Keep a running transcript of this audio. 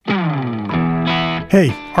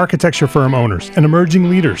Hey, architecture firm owners and emerging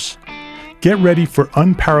leaders. Get ready for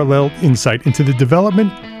unparalleled insight into the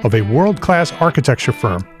development of a world-class architecture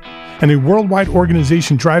firm and a worldwide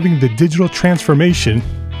organization driving the digital transformation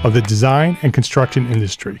of the design and construction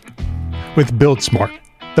industry. With Build Smart,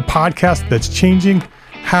 the podcast that's changing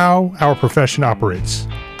how our profession operates.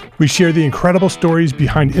 We share the incredible stories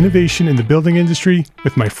behind innovation in the building industry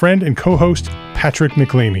with my friend and co-host, Patrick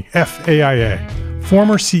McLamey, FAIA,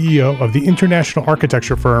 former CEO of the international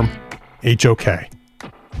architecture firm, HOK.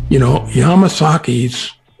 You know,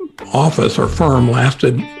 Yamasaki's office or firm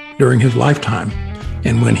lasted during his lifetime.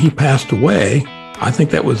 And when he passed away, I think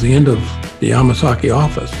that was the end of the Yamasaki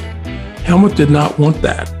office. Helmut did not want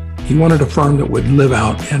that. He wanted a firm that would live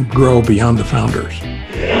out and grow beyond the founders.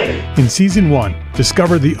 In Season 1,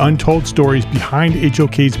 discover the untold stories behind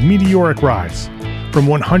HOK's meteoric rise, from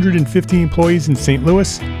 150 employees in St.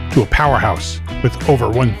 Louis to a powerhouse with over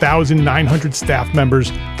 1,900 staff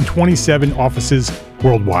members and 27 offices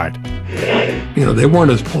worldwide. You know, they weren't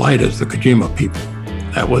as polite as the Kojima people.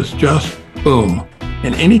 That was just boom.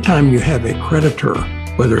 And anytime you have a creditor,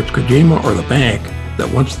 whether it's Kojima or the bank, that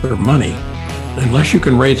wants their money, unless you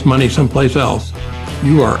can raise money someplace else,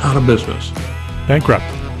 you are out of business. Bankrupt.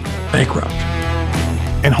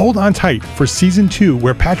 And hold on tight for Season 2,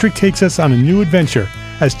 where Patrick takes us on a new adventure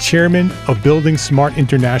as chairman of Building Smart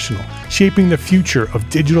International, shaping the future of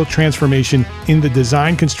digital transformation in the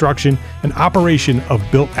design, construction, and operation of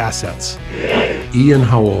built assets. Ian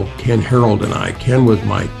Howell, Ken Harold, and I, Ken was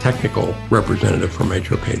my technical representative from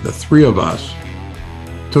HOK. The three of us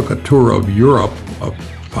took a tour of Europe of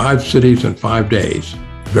 5 cities in 5 days.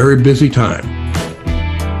 Very busy time.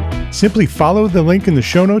 Simply follow the link in the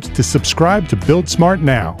show notes to subscribe to Build Smart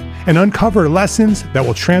now and uncover lessons that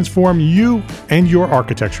will transform you and your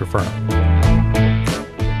architecture firm.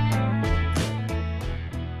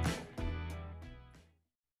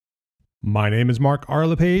 My name is Mark R.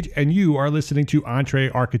 LePage, and you are listening to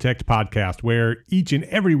EntreArchitect Podcast, where each and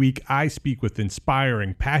every week I speak with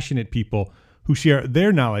inspiring, passionate people who share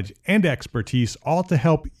their knowledge and expertise, all to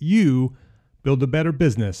help you build a better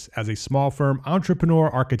business as a small firm entrepreneur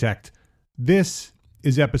architect. This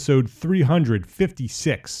is episode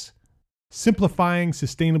 356, Simplifying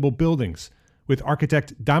Sustainable Buildings, with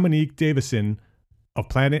architect Dominique Davison of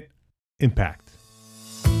Planet Impact.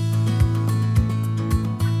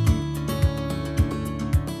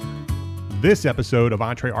 This episode of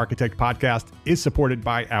EntreArchitect Podcast is supported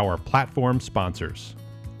by our platform sponsors.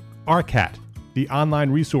 ARCAT, the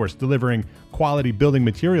online resource delivering quality building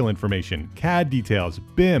material information, CAD details,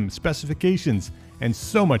 BIM, specifications, and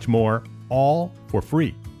so much more, all for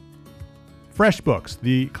free. FreshBooks,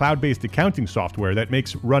 the cloud-based accounting software that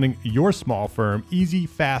makes running your small firm easy,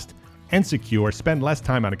 fast, and secure. Spend less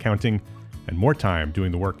time on accounting and more time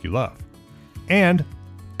doing the work you love. And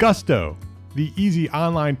Gusto, the easy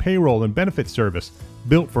online payroll and benefits service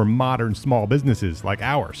built for modern small businesses like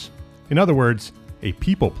ours. In other words, a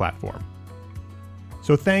people platform.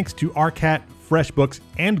 So thanks to ARCAT, FreshBooks,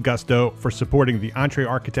 and Gusto for supporting the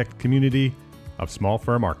EntreArchitect community of small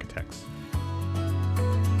firm architects.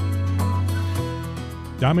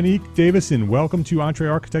 Dominique Davison, welcome to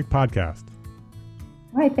EntreArchitect Podcast.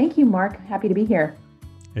 All right, thank you, Mark. Happy to be here.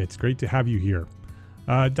 It's great to have you here.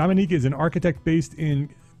 Dominique is an architect based in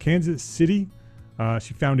Kansas City.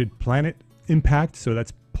 She founded Planet Impact, so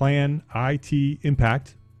that's Plan IT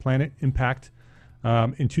Impact, Planet Impact,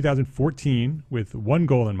 in 2014 with one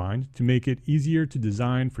goal in mind: to make it easier to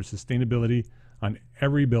design for sustainability on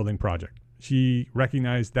every building project. She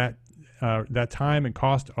recognized that that time and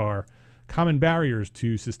cost are common barriers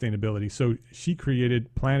to sustainability, so she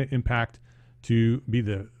created Planet Impact to be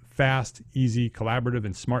the fast, easy, collaborative,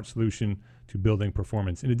 and smart solution to building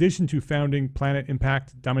performance. In addition to founding Planet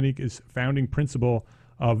Impact, Dominique is founding principal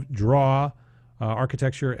of DRAW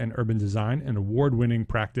Architecture and Urban Design, an award-winning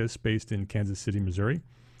practice based in Kansas City, Missouri.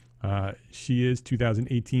 She is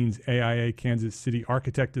 2018's AIA Kansas City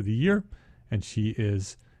Architect of the Year, and she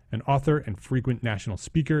is an author and frequent national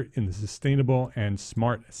speaker in the sustainable and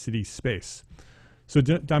smart city space. So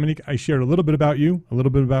Dominique, I shared a little bit about you, a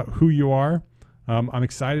little bit about who you are. I'm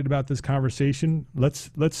excited about this conversation. Let's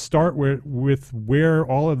start with where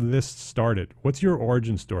all of this started. What's your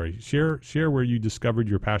origin story? Share where you discovered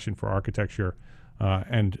your passion for architecture,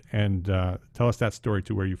 and tell us that story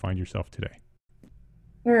to where you find yourself today.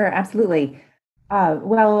 Sure, absolutely.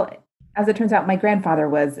 Well, as it turns out, my grandfather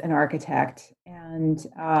was an architect, and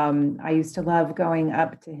I used to love going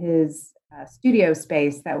up to his studio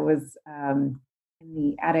space that was in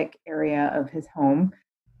the attic area of his home.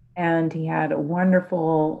 And he had a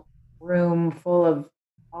wonderful room full of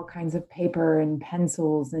all kinds of paper and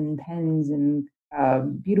pencils and pens and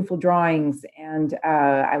beautiful drawings, and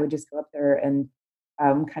I would just go up there and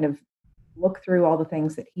kind of look through all the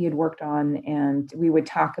things that he had worked on, and we would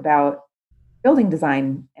talk about building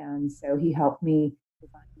design. And so he helped me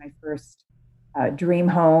design my first dream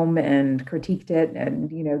home and critiqued it, and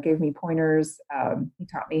gave me pointers. He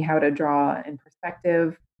taught me how to draw in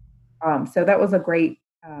perspective. So that was a great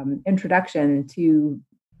introduction to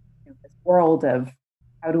this world of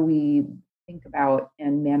how do we think about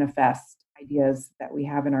and manifest ideas that we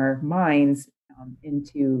have in our minds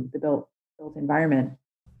into the built environment.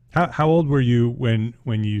 How old were you when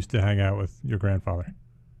you used to hang out with your grandfather?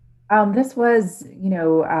 This was,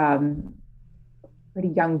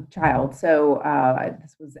 pretty young child. So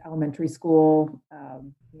this was elementary school.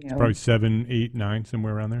 It's probably 7, 8, 9,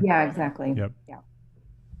 somewhere around there. Yeah, exactly. Yep. Yeah.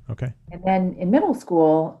 Okay. And then in middle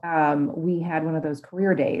school, we had one of those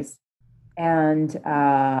career days, and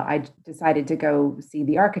I decided to go see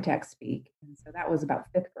the architect speak. And so that was about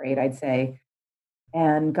fifth grade, I'd say,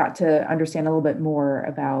 and got to understand a little bit more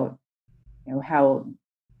about, how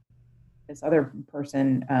this other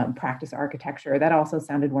person practiced architecture. That also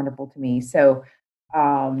sounded wonderful to me. So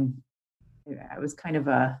I was kind of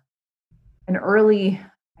I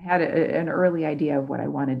had an early idea of what I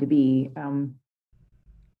wanted to be.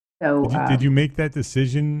 Did you make that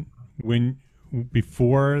decision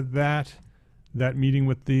before that meeting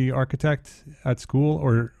with the architect at school,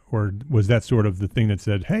 or was that sort of the thing that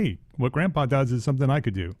said, "Hey, what Grandpa does is something I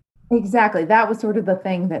could do"? Exactly. That was sort of the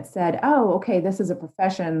thing that said, "Oh, okay, this is a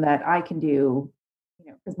profession that I can do,"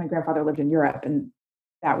 because my grandfather lived in Europe, and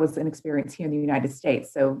that was an experience here in the United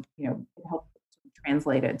States. So, it helped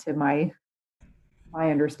translate it to my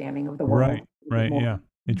understanding of the world. Right. Yeah.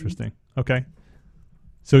 Interesting. Okay.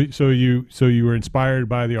 So you were inspired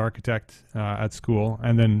by the architect at school,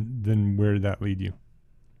 and then where did that lead you?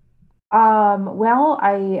 Well,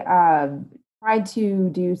 I tried to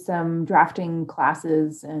do some drafting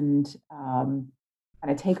classes and kind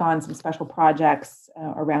of take on some special projects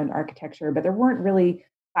around architecture, but there weren't really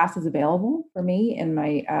classes available for me in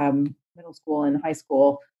my middle school and high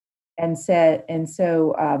school. So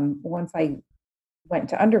once I went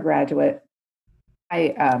to undergraduate,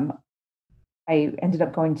 I ended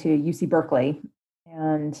up going to UC Berkeley,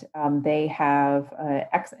 and they have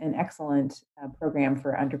an excellent program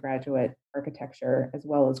for undergraduate architecture as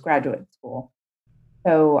well as graduate school.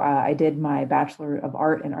 So I did my Bachelor of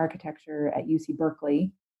Art in Architecture at UC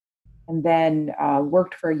Berkeley, and then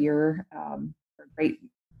worked for a year for a great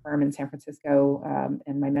firm in San Francisco,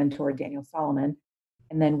 and my mentor, Daniel Solomon,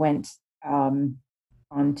 and then went on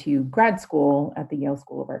to grad school at the Yale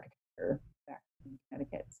School of Architecture back in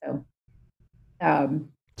Connecticut. So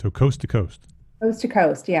coast to coast. Coast to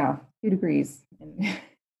coast, yeah, 2 degrees. And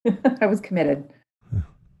I was committed.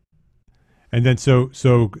 And then so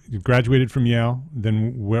you graduated from Yale.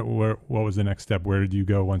 Then what was the next step? Where did you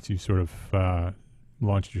go once you sort of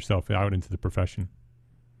launched yourself out into the profession?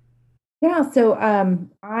 Yeah, so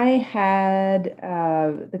I had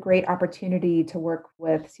the great opportunity to work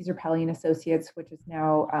with Caesar Pelli and Associates, which is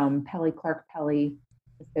now Pelli Clark Pelli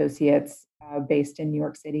Associates, based in New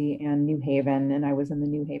York City and New Haven, and I was in the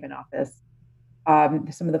New Haven office.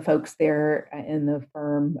 Some of the folks there in the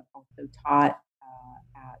firm also taught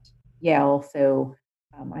at Yale, so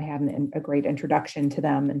I had a great introduction to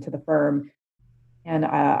them and to the firm. And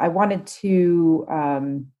I wanted to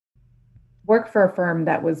work for a firm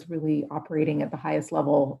that was really operating at the highest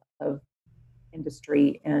level of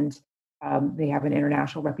industry, and they have an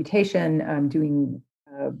international reputation, doing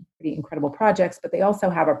pretty incredible projects, but they also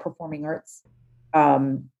have a performing arts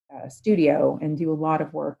studio and do a lot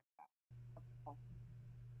of work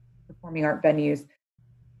performing art venues.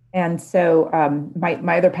 And so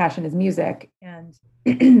my other passion is music, and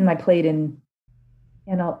I played I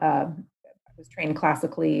was trained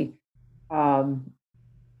classically in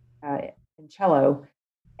cello,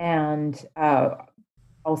 and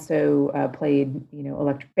also played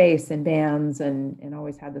electric bass in bands, and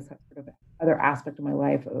always had this sort of other aspect of my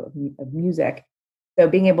life of music. So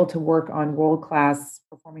being able to work on world-class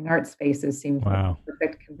performing arts spaces seemed like a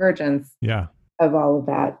perfect convergence of all of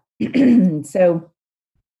that. So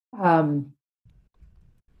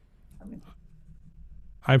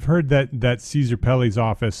I've heard that Caesar Pelli's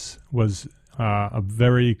office was a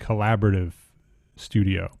very collaborative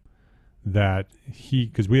studio. That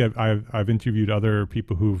because I've interviewed other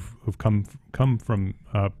people who've come from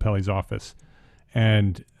Pelli's office,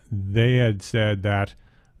 and they had said that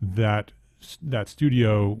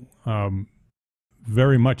studio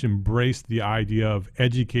very much embraced the idea of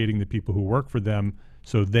educating the people who work for them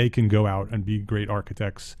so they can go out and be great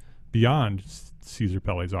architects beyond Caesar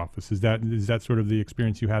Pelli's office. Is that sort of the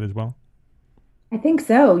experience you had as well? I think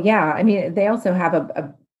so. Yeah. I mean, they also have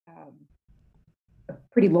a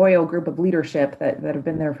pretty loyal group of leadership that have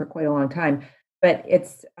been there for quite a long time. But it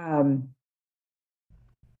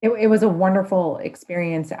was a wonderful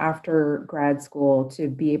experience after grad school to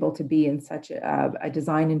be able to be in such a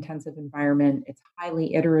design intensive environment. It's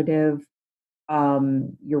highly iterative.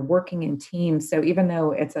 You're working in teams, so even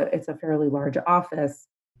though it's a fairly large office,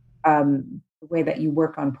 the way that you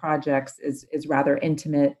work on projects is rather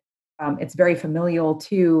intimate. It's very familial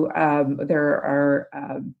too. There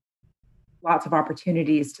are lots of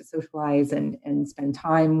opportunities to socialize and spend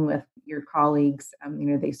time with your colleagues.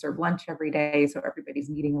 They serve lunch every day, so everybody's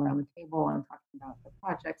meeting around the table and talking about the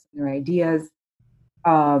projects and their ideas.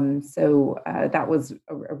 That was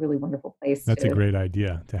a really wonderful place That's a to great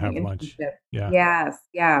idea to my have lunch. internship. Yeah. Yes,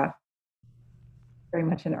 yeah, very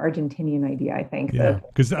much an Argentinian idea, I think. Yeah.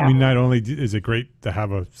 Because I Yeah, mean, not only is it great to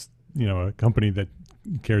have a company that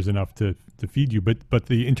cares enough to feed you, but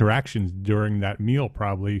the interactions during that meal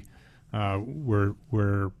probably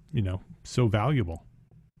were so valuable.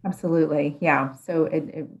 absolutely. Yeah. So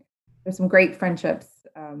there's some great friendships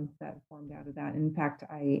that formed out of that. In fact,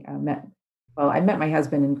 I met my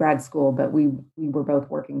husband in grad school, but we were both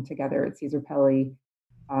working together at Caesar Pelli.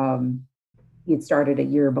 Um, he had started a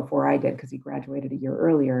year before I did because he graduated a year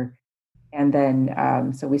earlier. And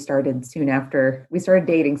then, so we started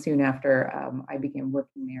dating soon after I began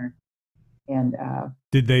working there. And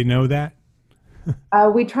Did they know that?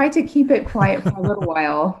 we tried to keep it quiet for a little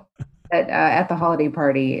while. At the holiday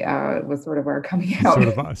party was sort of our coming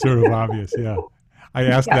out. Sort of obvious, yeah. I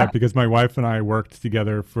asked Yeah. that because my wife and I worked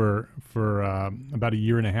together for about a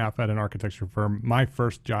year and a half at an architecture firm. My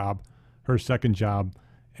first job, her second job,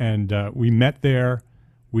 and we met there.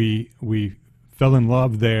 We fell in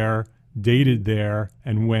love there, dated there,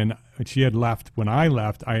 and when she had left, when I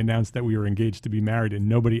left, I announced that we were engaged to be married, and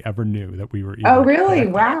nobody ever knew that we were Oh, even really?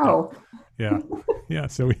 connected. Yeah. Wow. Yeah, yeah.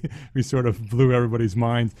 So we sort of blew everybody's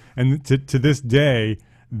minds, and to this day,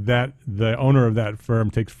 that the owner of that firm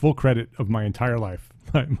takes full credit of my entire life,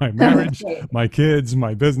 my marriage, Right. my kids,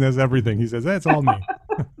 my business, everything. He says that's all me.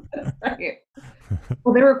 Right.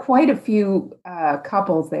 Well, there were quite a few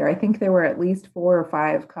couples there. I think there were at least 4 or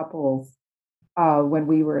 5 couples when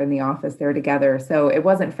we were in the office there together. So it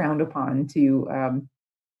wasn't frowned upon to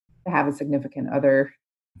have a significant other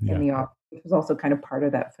in Yeah, the office, which was also kind of part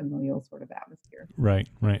of that familial sort of atmosphere. right,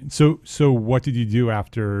 right. So what did you do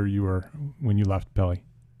after when you left Pelly?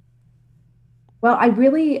 Well, I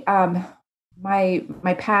really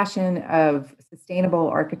my passion of sustainable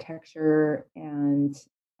architecture and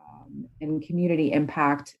community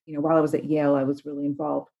impact. While I was at Yale, I was really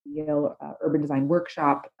involved with the Yale Urban Design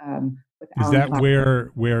Workshop with Is Alan that Platt.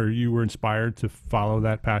 where you were inspired to follow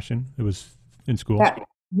that passion? It was in school.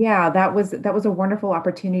 Yeah, that was a wonderful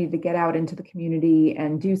opportunity to get out into the community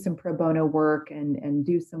and do some pro bono work and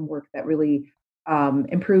do some work that really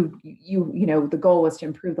improved the goal was to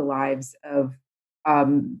improve the lives of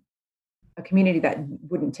um, a community that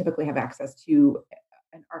wouldn't typically have access to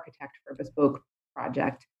an architect for a bespoke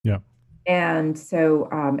project. Yeah. And so,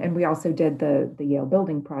 and we also did the Yale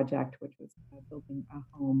Building Project, which was building a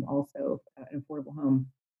home, also an affordable home.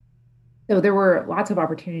 So there were lots of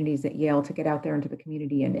opportunities at Yale to get out there into the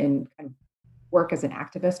community and kind of work as an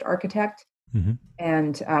activist architect. Hmm.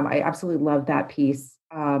 And I absolutely loved that piece.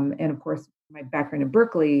 And of course, my background in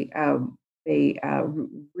Berkeley, they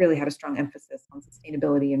really had a strong emphasis on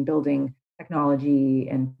sustainability and building technology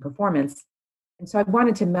and performance. And so I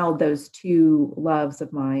wanted to meld those two loves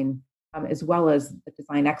of mine, as well as the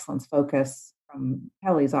design excellence focus from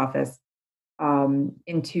Kelly's office,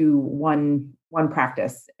 into one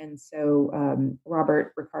practice. And so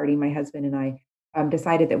Robert Riccardi, my husband, and I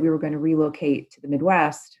decided that we were going to relocate to the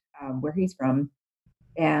Midwest, where he's from,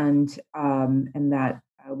 and that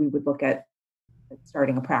we would look at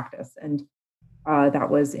starting a practice. And that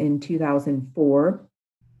was in 2004.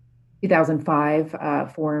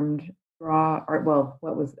 2005 formed Draw Art. Well,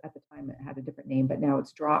 what was at the time it had a different name, but now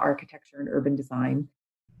it's Draw Architecture and Urban Design,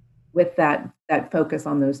 with that focus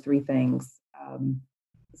on those three things: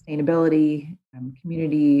 sustainability,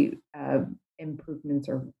 community improvements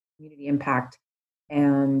or community impact,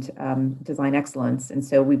 and design excellence. And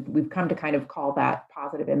so we've come to kind of call that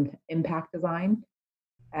positive impact design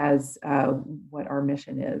as what our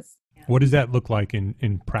mission is. What And does that look like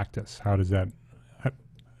in practice? How does that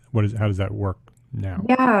work now?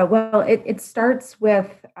 yeah, well, it starts with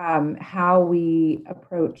how we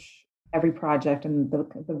approach every project and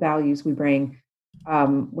the values we bring,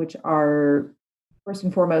 which are first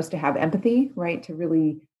and foremost to have empathy, right? To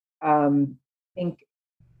really think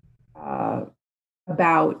uh,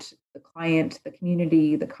 about the client, the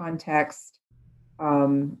community, the context,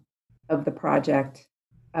 of the project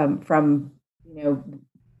from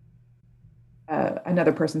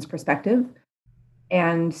another person's perspective,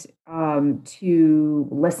 and to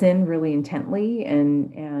listen really intently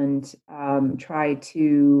and try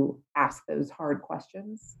to ask those hard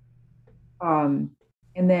questions. And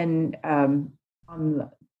then on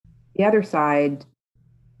the other side,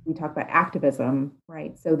 we talk about activism,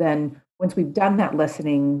 right? So then once we've done that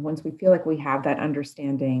listening, once we feel like we have that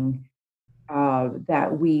understanding,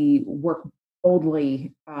 that we work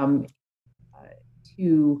boldly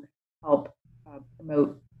to help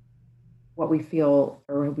promote what we feel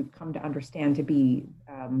or we've come to understand to be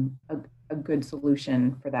a good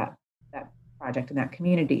solution for that project and that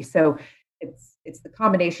community. So it's the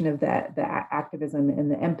combination of the activism and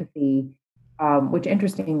the empathy, which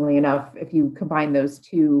interestingly enough, if you combine those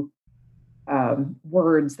two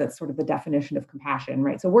words, that's sort of the definition of compassion,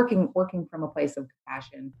 right? So working from a place of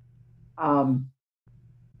compassion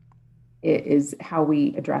is how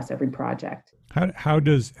we address every project. How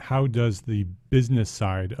does the business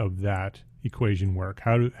side of that equation work?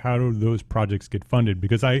 How do those projects get funded?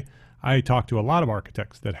 Because I talk to a lot of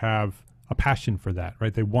architects that have a passion for that,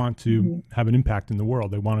 right? They want to have an impact in the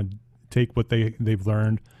world. They want to take what they've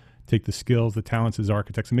learned, take the skills, the talents as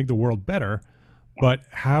architects, and make the world better. Yeah. But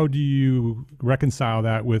how do you reconcile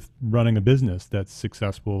that with running a business that's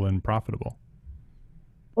successful and profitable?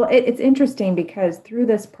 Well, it's interesting because through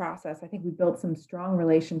this process, I think we built some strong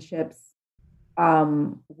relationships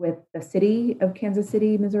with the city of Kansas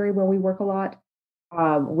City, Missouri, where we work a lot,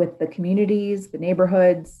 with the communities, the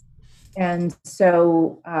neighborhoods. And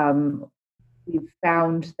so we've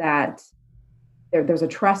found that there's a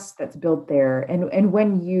trust that's built there. And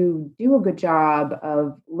when you do a good job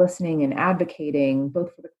of listening and advocating,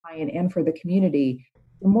 both for the client and for the community,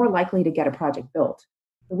 you're more likely to get a project built.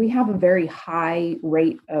 So we have a very high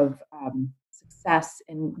rate of success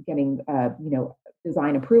in getting,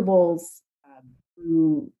 design approvals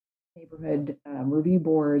through neighborhood review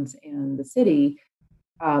boards and the city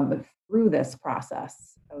through this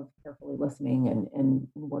process of carefully listening and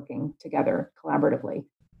working together collaboratively.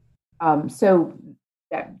 So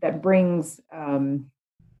that brings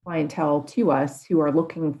clientele to us who are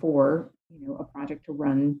looking for, a project to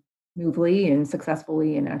run smoothly and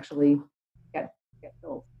successfully and actually get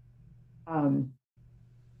built.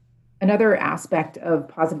 Another aspect of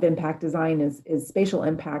positive impact design is spatial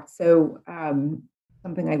impact. So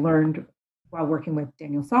something I learned while working with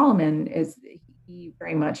Daniel Solomon is he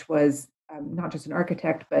very much was not just an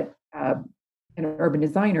architect, but an urban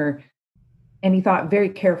designer. And he thought very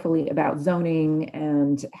carefully about zoning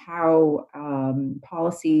and how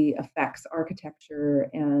policy affects architecture,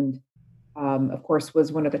 and of course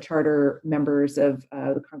was one of the charter members of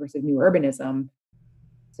the Congress of New Urbanism.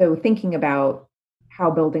 So thinking about how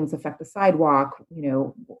buildings affect the sidewalk,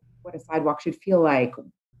 what a sidewalk should feel like,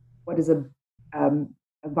 what is a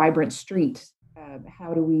vibrant street,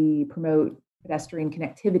 how do we promote pedestrian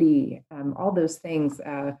connectivity, all those things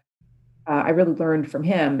I really learned from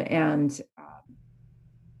him, and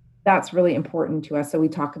that's really important to us. So we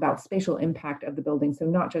talk about spatial impact of the building. So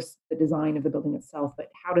not just the design of the building itself,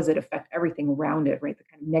 but how does it affect everything around it, right? The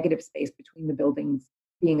kind of negative space between the buildings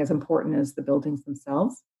being as important as the buildings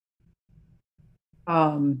themselves.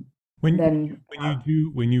 When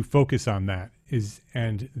you focus on that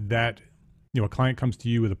a client comes to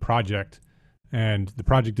you with a project, and the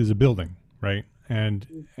project is a building, right? And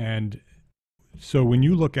so when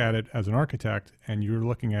you look at it as an architect and you're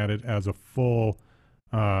looking at it as a full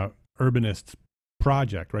urbanist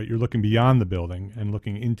project, right? You're looking beyond the building and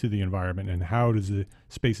looking into the environment, and how does the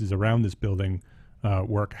spaces around this building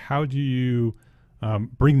work? How do you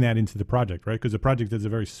bring that into the project, right? Because the project has a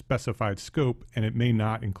very specified scope, and it may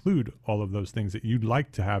not include all of those things that you'd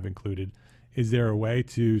like to have included. Is there a way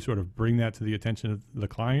to sort of bring that to the attention of the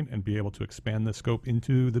client and be able to expand the scope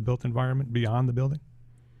into the built environment beyond the building?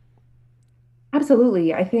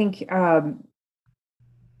 Absolutely. I think we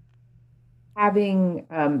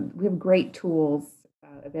have great tools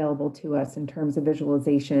available to us in terms of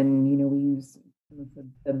visualization. We use some of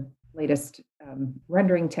the latest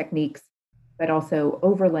rendering techniques, but also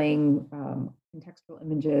overlaying contextual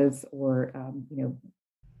images or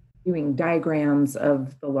doing diagrams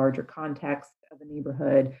of the larger context of the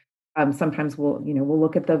neighborhood. Sometimes we'll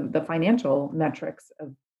look at the financial metrics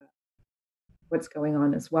of what's going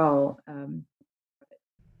on as well from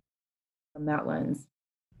that lens.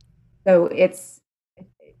 So it's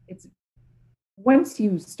once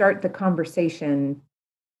you start the conversation,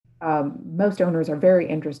 most owners are very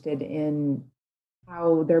interested in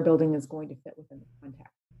how their building is going to fit within the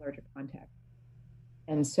larger context.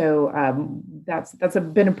 And so that's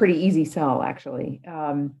been a pretty easy sell, actually.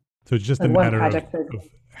 So it's just a matter of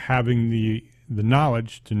having the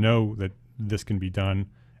knowledge to know that this can be done,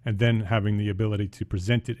 and then having the ability to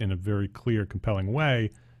present it in a very clear, compelling way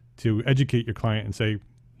to educate your client and say,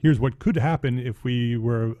 here's what could happen if we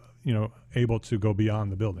were, able to go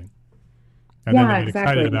beyond the building. And then they get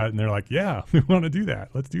excited about it and they're like, yeah, we want to do that.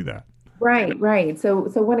 Let's do that. Right. So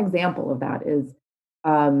one example of that is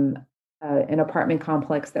an apartment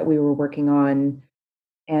complex that we were working on,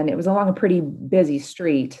 and it was along a pretty busy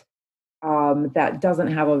street that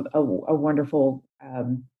doesn't have a wonderful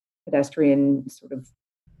pedestrian sort of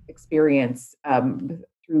experience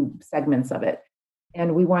through segments of it.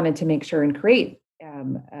 And we wanted to make sure and create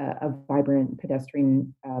a vibrant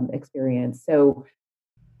pedestrian experience. So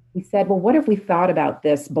we said, well, what if we thought about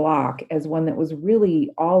this block as one that was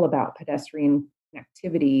really all about pedestrian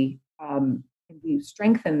connectivity, and we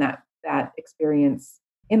strengthen that experience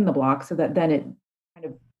in the block so that then it kind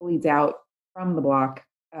of bleeds out from the block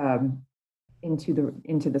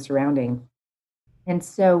into the surrounding. And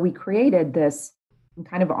so we created this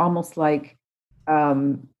kind of almost like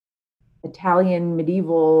Italian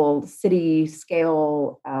medieval city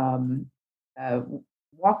scale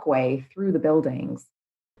walkway through the buildings,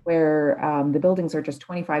 where the buildings are just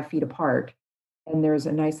 25 feet apart, and there's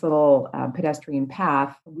a nice little pedestrian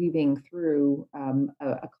path weaving through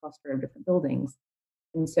a cluster of different buildings.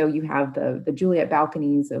 And so you have the Juliet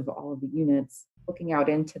balconies of all of the units looking out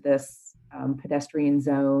into this pedestrian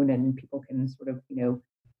zone, and people can sort of,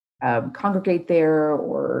 congregate there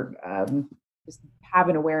or just have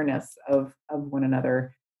an awareness of one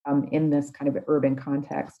another in this kind of urban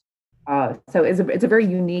context. So it's a very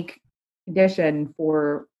unique condition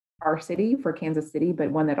for our city, for Kansas City,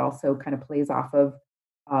 but one that also kind of plays off of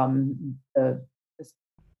the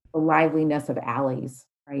liveliness of alleys,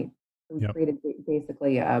 right? So we created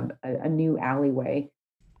basically a new alleyway,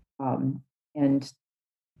 and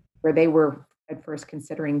where they were at first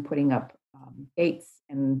considering putting up gates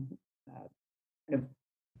and kind of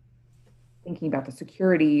thinking about the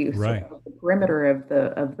security right. sort of the perimeter of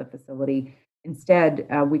the facility. Instead,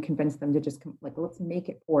 we convinced them to just let's make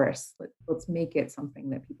it porous. Let's make it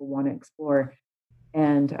something that people want to explore.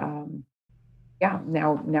 And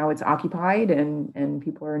now it's occupied and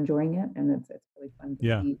people are enjoying it, and it's really fun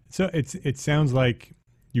to see. So it sounds like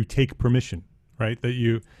you take permission, right? That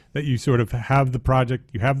you sort of have the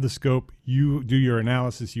project, you have the scope, you do your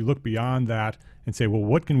analysis, you look beyond that and say, well,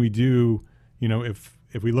 what can we do?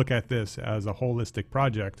 If we look at this as a holistic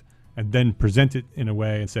project, and then present it in a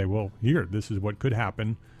way and say, well, this is what could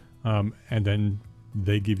happen. And then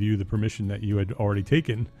they give you the permission that you had already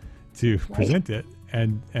taken to present it.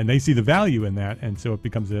 And they see the value in that. And so it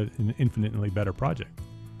becomes an infinitely better project.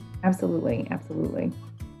 Absolutely.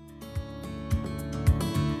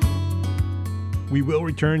 We will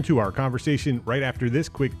return to our conversation right after this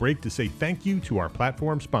quick break to say thank you to our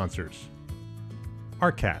platform sponsors,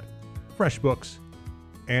 ARCAT, FreshBooks,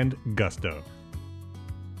 and Gusto.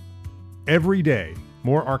 Every day,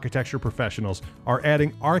 more architecture professionals are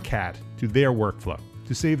adding ARCAT to their workflow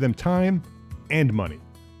to save them time and money.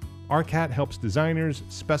 ARCAT helps designers,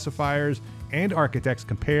 specifiers, and architects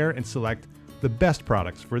compare and select the best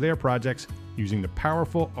products for their projects using the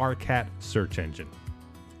powerful ARCAT search engine.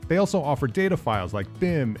 They also offer data files like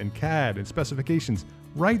BIM and CAD and specifications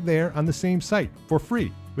right there on the same site for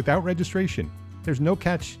free without registration. There's no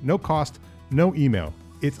catch, no cost, no email.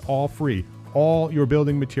 It's all free. All your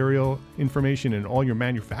building material information and all your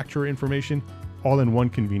manufacturer information, all in one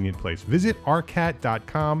convenient place. Visit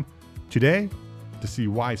arcat.com today to see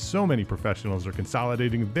why so many professionals are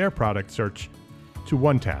consolidating their product search to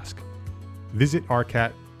one task. Visit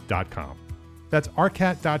arcat.com. That's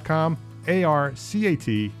arcat.com,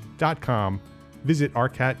 ARCAT.com. Visit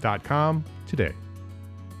arcat.com today.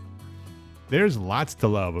 There's lots to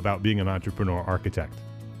love about being an entrepreneur architect,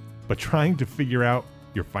 but trying to figure out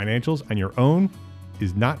your financials on your own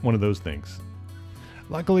is not one of those things.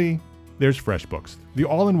 Luckily, there's FreshBooks, the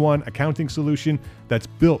all-in-one accounting solution that's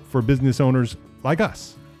built for business owners like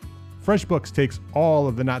us. FreshBooks takes all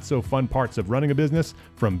of the not-so-fun parts of running a business,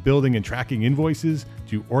 from building and tracking invoices,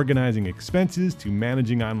 to organizing expenses, to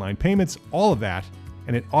managing online payments, all of that,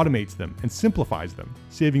 and it automates them and simplifies them,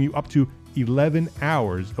 saving you up to 11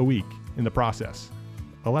 hours a week in the process.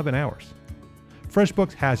 11 hours.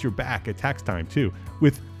 FreshBooks has your back at tax time too.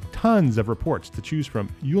 With tons of reports to choose from,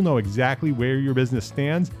 you'll know exactly where your business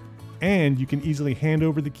stands, and you can easily hand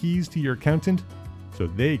over the keys to your accountant so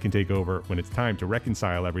they can take over when it's time to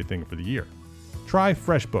reconcile everything for the year. Try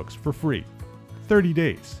FreshBooks for free, 30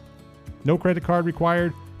 days. No credit card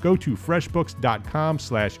required. Go to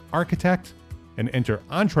freshbooks.com/architect and enter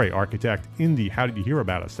Entree Architect in the How Did You Hear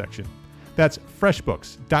About Us section. That's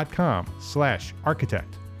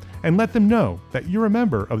freshbooks.com/architect. And let them know that you're a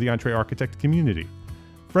member of the Entree Architect community.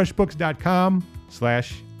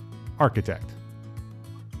 freshbooks.com/architect.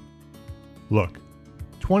 Look,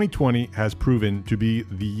 2020 has proven to be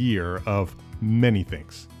the year of many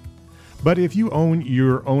things. But if you own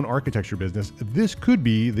your own architecture business, this could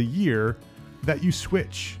be the year that you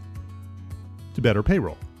switch to better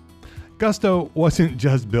payroll. Gusto wasn't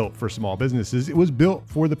just built for small businesses, it was built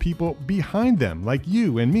for the people behind them, like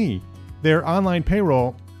you and me. Their online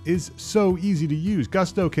payroll is so easy to use.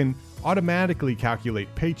 Gusto can automatically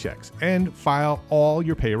calculate paychecks and file all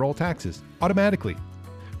your payroll taxes automatically,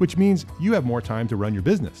 which means you have more time to run your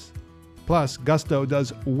business. Plus, Gusto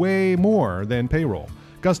does way more than payroll.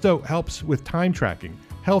 Gusto helps with time tracking,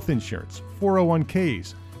 health insurance,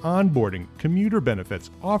 401ks, onboarding, commuter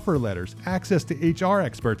benefits, offer letters, access to HR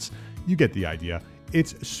experts. You get the idea.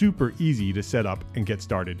 It's super easy to set up and get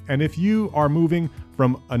started. And if you are moving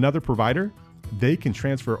from another provider, they can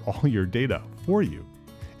transfer all your data for you.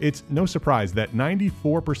 It's no surprise that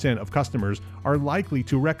 94% of customers are likely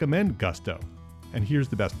to recommend Gusto. And here's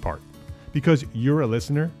the best part. Because you're a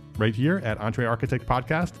listener right here at Entree Architect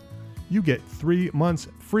Podcast, you get 3 months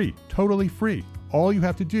free, totally free. All you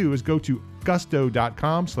have to do is go to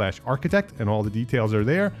gusto.com/architect and all the details are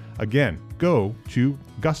there. Again, go to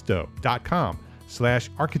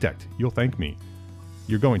gusto.com/architect. You'll thank me.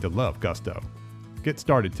 You're going to love Gusto. Get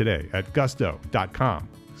started today at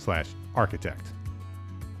gusto.com/architect.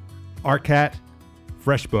 ARCAT,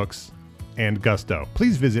 FreshBooks, and Gusto.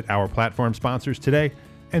 Please visit our platform sponsors today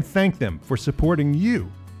and thank them for supporting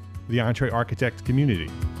you, the Entree Architect community.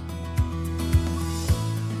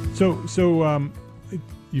 So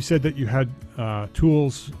you said that you had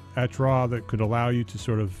tools at Draw that could allow you to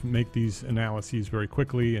sort of make these analyses very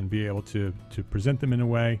quickly and be able to present them in a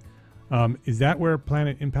way. Is that where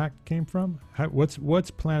Planet Impact came from?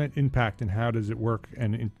 What's Planet Impact and how does it work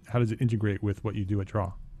and how does it integrate with what you do at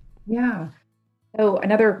Draw? Yeah. So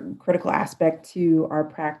another critical aspect to our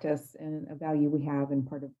practice and a value we have and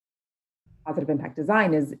part of positive impact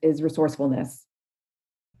design is resourcefulness.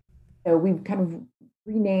 So we've kind of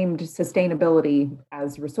renamed sustainability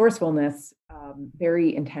as resourcefulness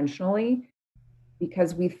very intentionally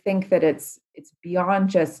because we think that it's beyond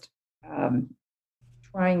just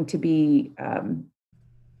trying to be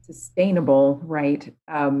sustainable, right?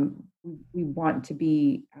 We want to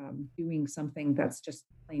be doing something that's just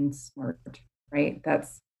plain smart, right?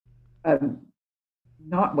 That's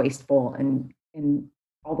not wasteful and in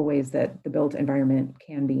all the ways that the built environment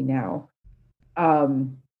can be now.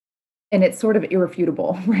 And it's sort of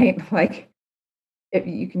irrefutable, right? Like if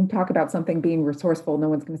you can talk about something being resourceful, no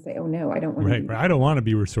one's going to say, "Oh no, I don't want to." Right, I don't want to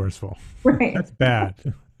be resourceful. Right, that's bad.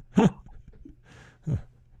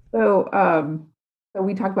 So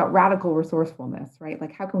we talk about radical resourcefulness, right?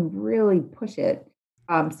 Like how can we really push it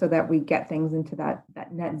so that we get things into that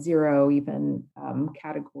net zero even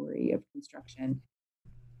category of construction.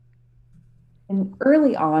 And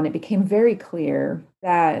early on, it became very clear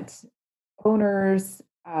that owners,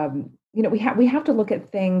 we have to look at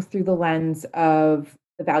things through the lens of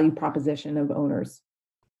the value proposition of owners.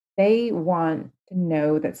 They want to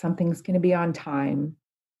know that something's going to be on time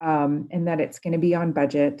and that it's going to be on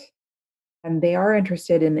budget. And they are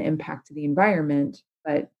interested in the impact to the environment,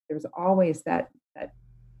 but there's always that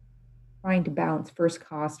trying to balance first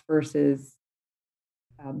cost versus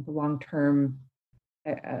the long-term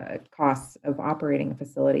costs of operating a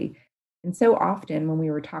facility. And so often when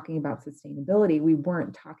we were talking about sustainability, we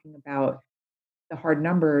weren't talking about the hard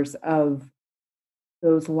numbers of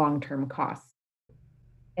those long-term costs.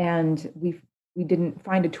 And we didn't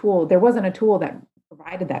find a tool. There wasn't a tool that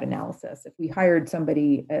provided that analysis. If we hired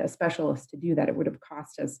somebody, a specialist to do that, it would have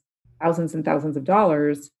cost us thousands and thousands of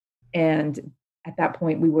dollars. And at that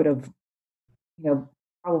point, we would have,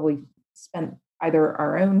 probably spent either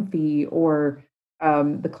our own fee or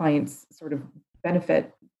the client's sort of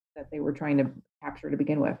benefit that they were trying to capture to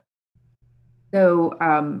begin with. So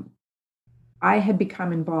I had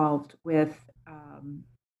become involved with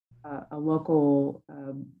a local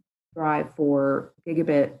drive for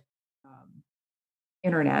gigabit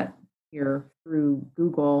internet here through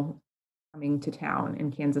Google coming to town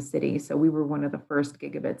in Kansas City. So we were one of the first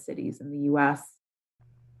gigabit cities in the US.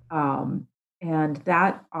 And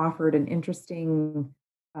that offered an interesting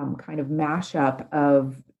kind of mashup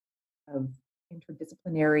of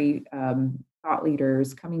interdisciplinary thought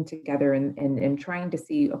leaders coming together and trying to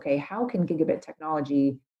see, okay, how can gigabit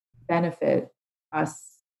technology benefit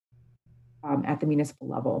us at the municipal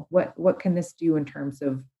level? What can this do in terms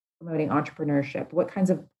of promoting entrepreneurship? What kinds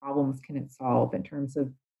of problems can it solve in terms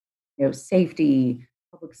of, safety,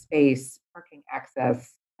 public space, parking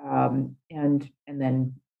access, and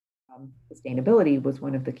then sustainability was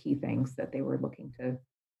one of the key things that they were looking to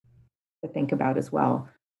think about as well.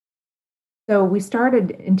 So we started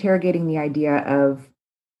interrogating the idea of,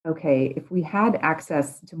 okay, if we had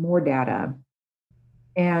access to more data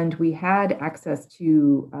and we had access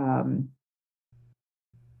to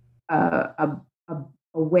a, a, a,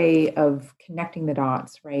 a way of connecting the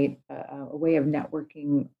dots, right? A way of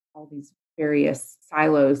networking all these various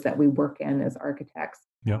silos that we work in as architects.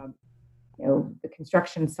 Yep. The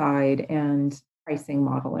construction side and pricing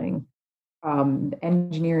modeling, the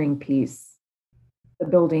engineering piece, the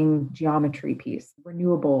building geometry piece,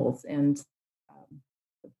 renewables and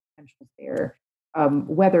the potentials there,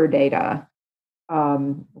 weather data,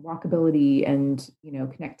 walkability and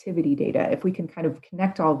connectivity data. If we can kind of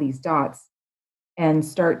connect all these dots and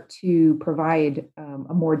start to provide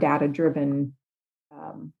a more data-driven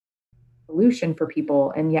solution for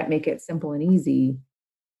people, and yet make it simple and easy,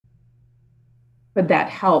 could that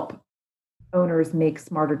help owners make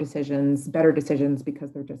smarter decisions, better decisions,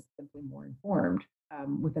 because they're just simply more informed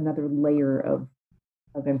with another layer of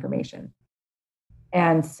information.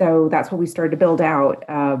 And so that's what we started to build out,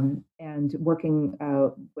 and working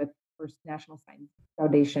with First National Science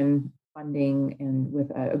Foundation funding and with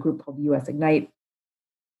a group called US Ignite.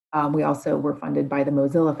 We also were funded by the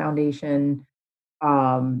Mozilla Foundation,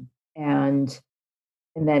 and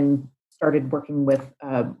then started working with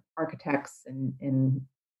architects and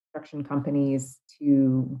construction companies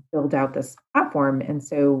to build out this platform. And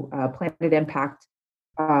so Planet Impact,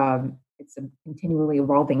 it's a continually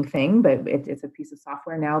evolving thing, but it's a piece of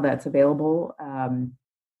software now that's available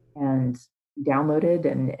and downloaded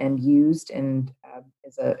and used, and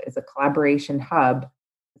is a collaboration hub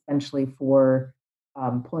essentially for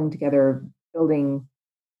pulling together building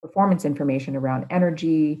performance information around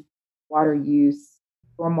energy, water use,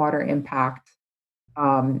 stormwater impact,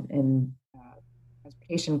 and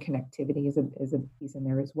transportation connectivity is a piece in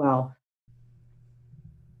there as well.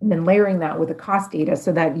 And then layering that with the cost data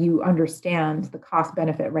so that you understand the cost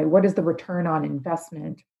benefit, right? What is the return on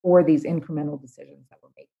investment for these incremental decisions that we're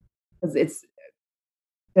making? Because it's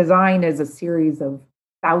design is a series of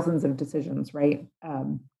thousands of decisions, right?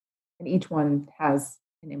 And each one has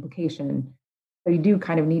an implication. So you do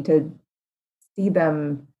kind of need to see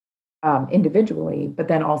them individually, but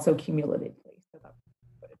then also cumulatively. So that's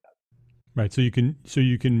what it does. Right. So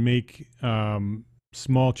you can make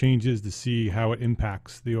small changes to see how it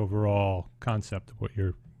impacts the overall concept of what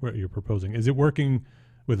you're proposing. Is it working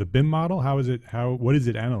with a BIM model? What is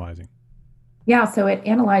it analyzing? Yeah, so it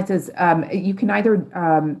analyzes, you can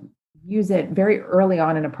either use it very early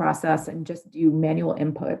on in a process and just do manual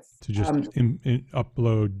inputs. To just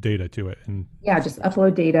upload data to it. Just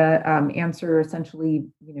upload data, answer essentially,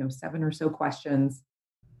 7 or so questions.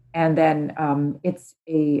 And then it's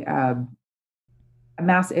a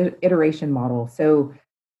mass iteration model. So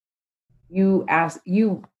you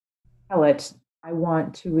tell it, I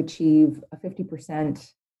want to achieve a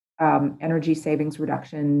 50% energy savings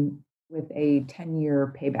reduction with a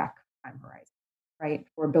 10-year payback time horizon, right?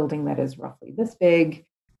 For a building that is roughly this big,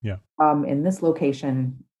 in this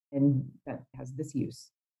location, and that has this use.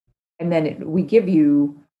 And then we give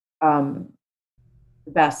you the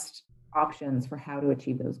best options for how to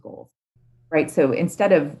achieve those goals, right? So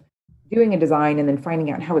instead of doing a design and then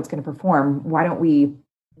finding out how it's going to perform, why don't we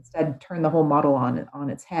instead turn the whole model on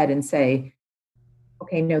its head and say,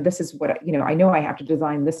 okay, no, this is what, I know I have to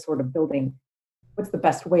design this sort of building. What's the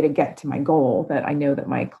best way to get to my goal that I know that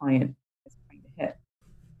my client is trying to hit?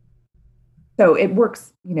 So it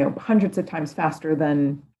works, hundreds of times faster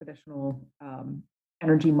than traditional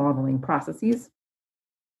energy modeling processes,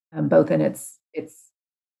 both in it's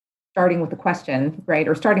starting with the question, right,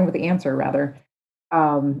 or starting with the answer rather,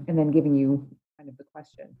 and then giving you kind of the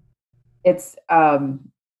question. It's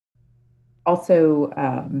also,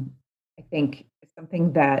 I think,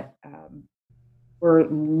 something that we're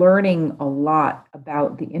learning a lot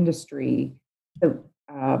about the industry. So,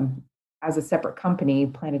 as a separate company,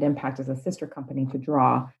 Planet Impact is a sister company to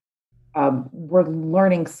Draw. We're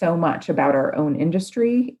learning so much about our own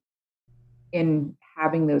industry in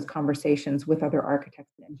having those conversations with other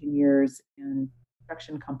architects and engineers and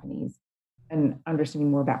construction companies, and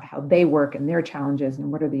understanding more about how they work and their challenges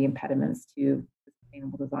and what are the impediments to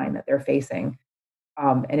sustainable design that they're facing.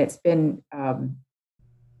 And it's been,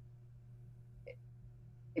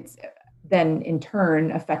 it's then in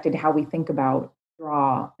turn affected how we think about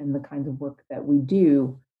Draw and the kinds of work that we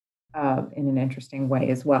do in an interesting way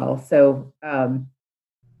as well. So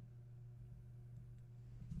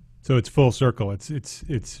So it's full circle.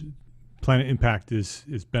 It's Planet Impact is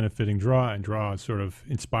benefiting Draw, and Draw is sort of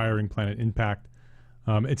inspiring Planet Impact.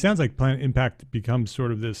 It sounds like Planet Impact becomes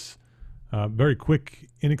sort of this very quick,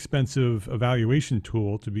 inexpensive evaluation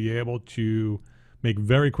tool to be able to make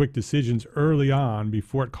very quick decisions early on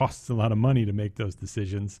before it costs a lot of money to make those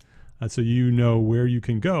decisions. So you know where you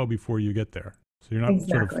can go before you get there. So you're not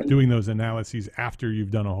sort of doing those analyses after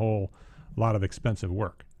you've done a whole lot of expensive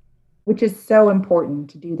work. Which is so important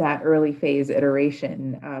to do that early phase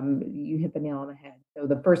iteration. You hit the nail on the head. So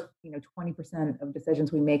the first, 20% of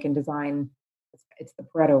decisions we make in design, it's the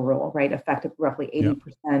Pareto rule, right? Affect roughly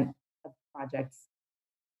 80% of projects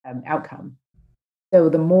outcome. So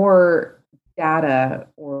the more data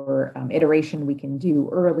or iteration we can do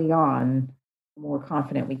early on, the more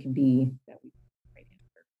confident we can be that we can get the right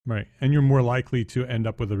answer. Right, and you're more likely to end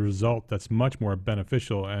up with a result that's much more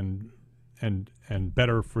beneficial and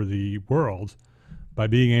better for the world. By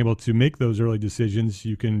being able to make those early decisions,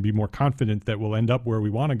 you can be more confident that we'll end up where we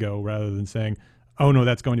want to go, rather than saying, oh no,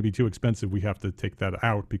 that's going to be too expensive, we have to take that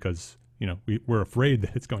out because we're afraid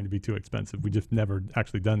that it's going to be too expensive. We just never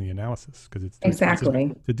actually done the analysis because it's too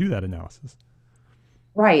expensive to do that analysis.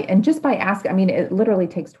 Right. And just by asking, it literally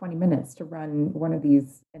takes 20 minutes to run one of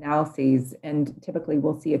these analyses, and typically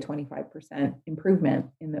we'll see a 25% improvement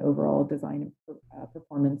in the overall design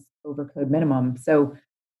performance over code minimum. So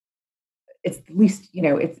it's at least,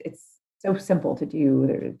 it's so simple to do.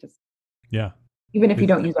 They're just, even if you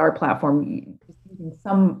don't use our platform, just using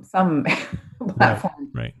some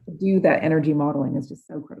platform to do that energy modeling is just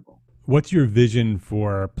so critical. What's your vision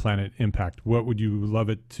for Planet Impact? What would you love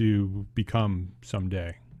it to become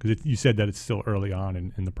someday? Because you said that it's still early on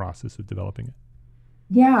in the process of developing it.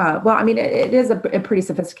 Yeah, well, it is a pretty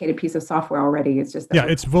sophisticated piece of software already. It's just that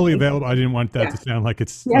it's fully available. I didn't want that to sound like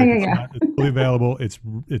it's it's fully available.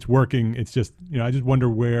 It's working. It's just I just wonder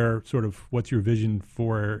what's your vision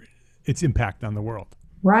for its impact on the world?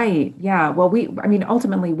 Right. Yeah. Well,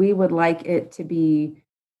 ultimately we would like it to be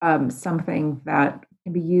something that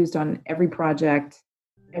can be used on every project,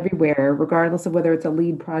 everywhere, regardless of whether it's a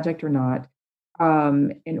lead project or not,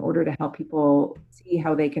 in order to help people see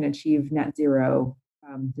how they can achieve net zero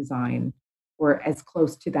design, or as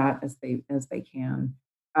close to that as they can.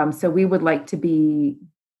 So we would like to be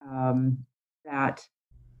that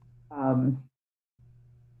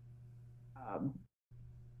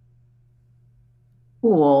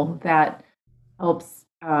tool that helps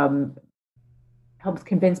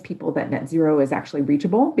convince people that net zero is actually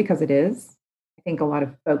reachable, because it is. I think a lot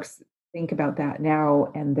of folks think about that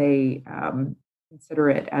now, and they consider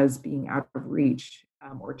it as being out of reach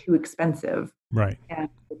or too expensive. Right. And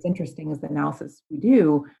what's interesting is the analysis we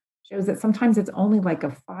do shows that sometimes it's only like a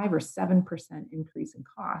 5 or 7% increase in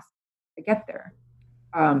cost to get there.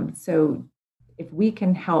 So if we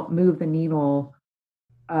can help move the needle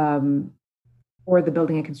for the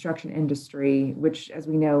building and construction industry, which, as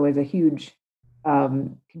we know, is a huge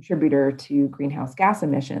contributor to greenhouse gas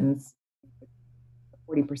emissions,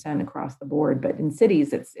 40% across the board, but in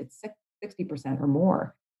cities it's 60% or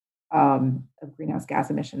more of greenhouse gas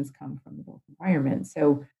emissions come from the built environment.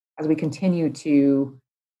 So as we continue to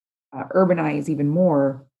urbanize even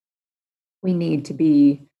more, we need to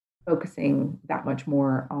be focusing that much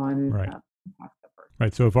more on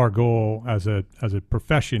Right. So if our goal as a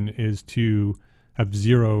profession is to have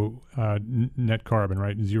zero net carbon,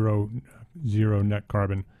 right? Zero net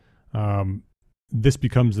carbon. This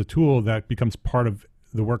becomes a tool that becomes part of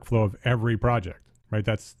the workflow of every project, right?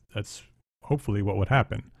 That's hopefully what would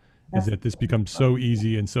happen, is that this becomes so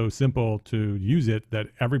easy and so simple to use it that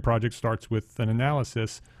every project starts with an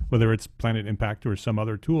analysis, whether it's Planet Impact or some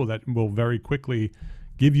other tool that will very quickly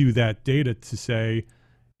give you that data to say,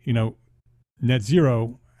 net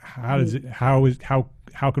zero, how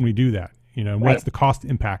can we do that? And what's the cost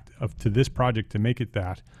impact to this project to make it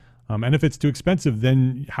that? And if it's too expensive,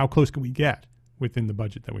 then how close can we get within the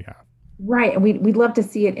budget that we have? Right. And we'd love to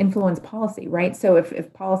see it influence policy, right? So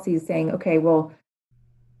if policy is saying, okay, well,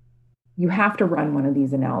 you have to run one of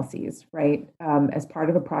these analyses, right, as part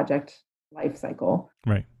of a project life cycle.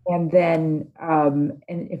 Right. And then, and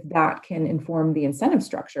if that can inform the incentive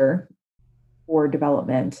structure for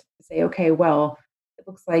development, say, okay, well, it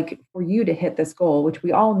looks like for you to hit this goal, which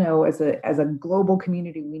we all know as a global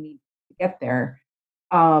community, we need to get there.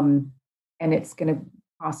 And it's going to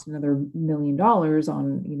cost another $1 million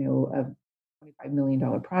on, a $25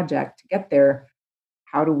 million project to get there.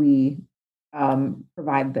 How do we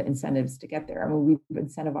provide the incentives to get there? We've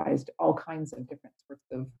incentivized all kinds of different sorts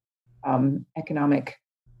of economic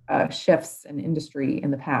shifts in industry in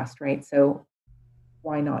the past, right? So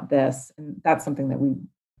why not this? And that's something that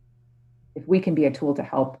if we can be a tool to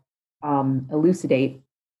help elucidate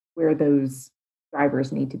where those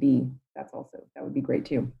drivers need to be, that would be great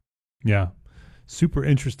too. Yeah, super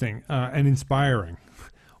interesting and inspiring.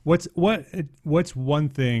 What's one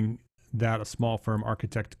thing that a small firm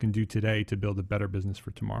architect can do today to build a better business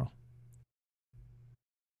for tomorrow?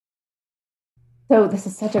 So this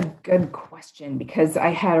is such a good question because I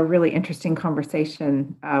had a really interesting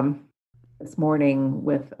conversation this morning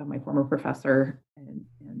with my former professor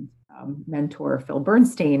and mentor Phil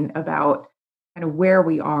Bernstein about kind of where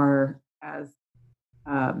we are as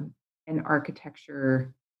in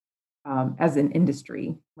architecture as an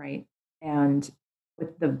industry, right? And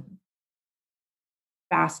with the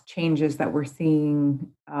fast changes that we're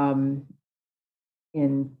seeing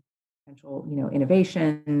in potential,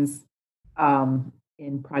 innovations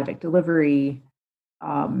in project delivery,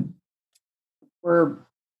 um, we're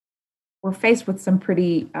we're faced with some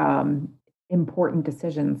pretty important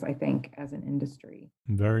decisions, I think, as an industry.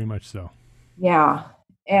 Very much so. Yeah,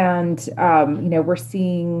 and we're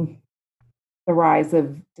seeing the rise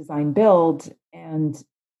of design build, and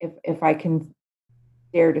if I can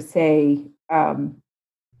dare to say, the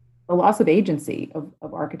loss of agency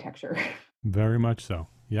of architecture. Very much so.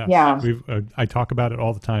 Yes, Yeah, we've. I talk about it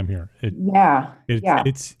all the time here. yeah, yeah.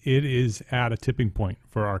 It is at a tipping point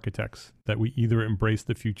for architects that we either embrace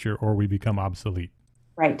the future or we become obsolete.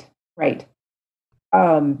 Right, right.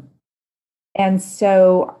 Um, and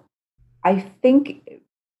so I think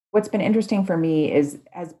what's been interesting for me is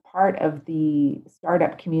as part of the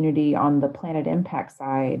startup community on the Planet Impact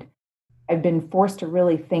side, I've been forced to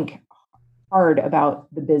really think hard about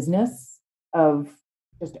the business of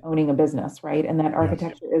just owning a business, right? And that Yes.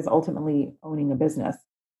 architecture is ultimately owning a business.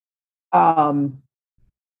 Um,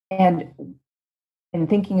 and and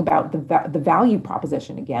thinking about the value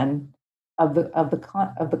proposition again of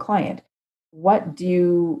the client. What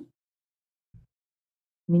do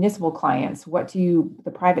municipal clients, what do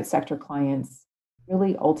the private sector clients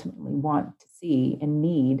really ultimately want to see and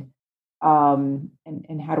need?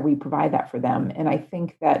 And how do we provide that for them? And I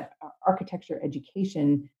think that architecture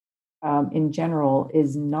education in general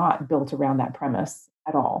is not built around that premise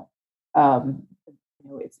at all.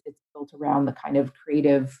 It's built around the kind of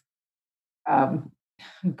creative, um,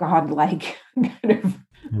 godlike kind of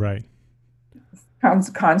Right.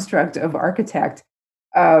 construct of architect.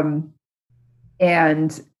 Um,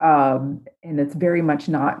 and it's very much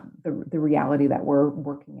not the reality that we're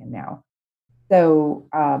working in now. So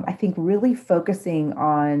I think really focusing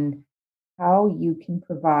on how you can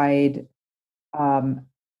provide um,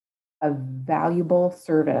 a valuable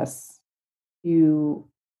service to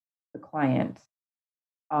the client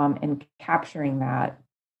and capturing that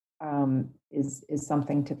is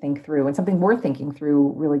something to think through and something we're thinking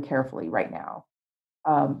through really carefully right now.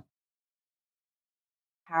 Um,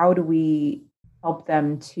 how do we help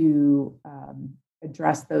them to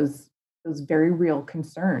address those very real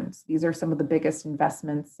concerns? These are some of the biggest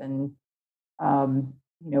investments and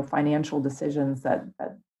financial decisions that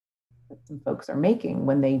some folks are making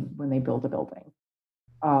when they build a building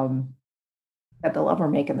um, that they'll ever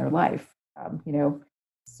make in their life.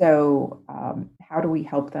 So how do we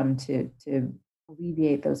help them to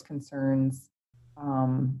alleviate those concerns,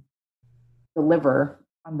 um, deliver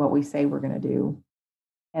on what we say we're going to do?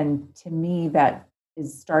 And to me, that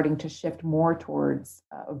is starting to shift more towards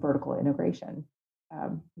vertical integration.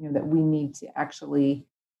 That we need to actually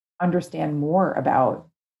understand more about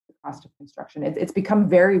the cost of construction. It's become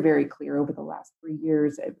very, very clear over the last 3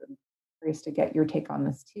 years. I'm curious to get your take on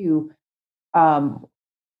this too. Um,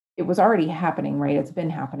 it was already happening, right? It's been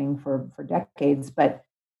happening for decades, but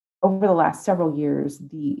over the last several years,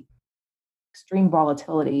 the extreme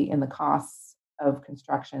volatility in the costs of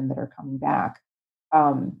construction that are coming back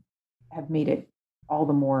um, have made it all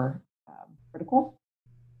the more critical.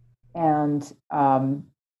 And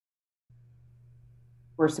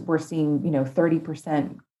we're seeing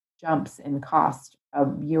 30% jumps in cost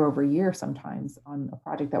year over year sometimes on a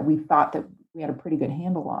project that we thought that we had a pretty good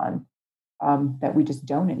handle on that we just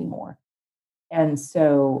don't anymore. And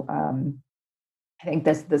so I think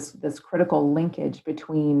this critical linkage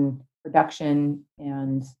between production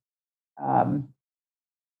um,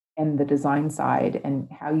 and the design side and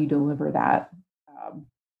how you deliver that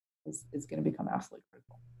is going to become absolutely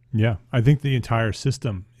critical. Yeah, I think the entire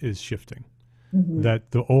system is shifting. Mm-hmm.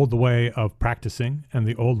 That the old way of practicing and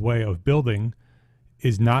the old way of building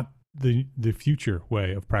is not the future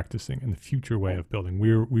way of practicing and the future way of building.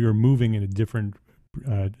 We are moving in a different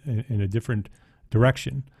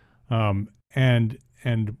direction, and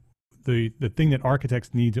the thing that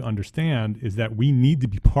architects need to understand is that we need to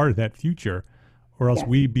be part of that future, or else Yes.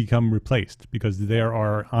 we become replaced, because there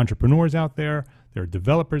are entrepreneurs out there there are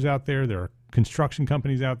developers out there, there are construction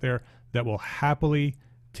companies out there that will happily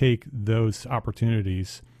take those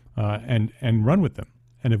opportunities and run with them.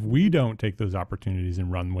 And if we don't take those opportunities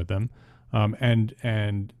and run with them,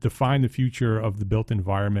 and define the future of the built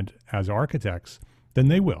environment as architects, then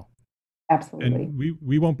they will. Absolutely. And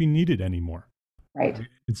we won't be needed anymore. Right.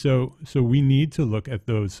 And so we need to look at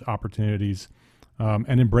those opportunities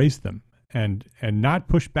and embrace them and not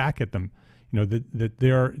push back at them. That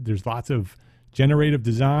there's lots of generative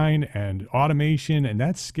design and automation, and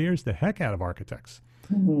that scares the heck out of architects.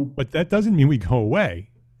 Mm-hmm. But that doesn't mean we go away.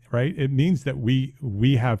 Right? It means that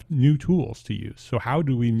we have new tools to use. So how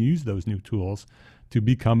do we use those new tools to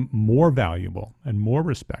become more valuable and more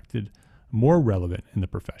respected, more relevant in the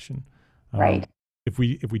profession? Right. If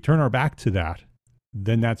we turn our back to that,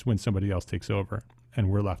 then that's when somebody else takes over and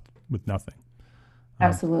we're left with nothing.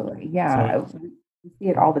 Absolutely. Yeah. So, we see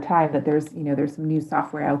it all the time that there's some new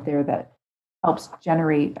software out there that helps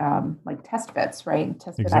generate like test bits, right?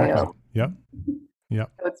 Test bit IO. Yep.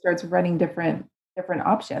 So it starts running different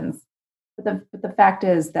options. But the fact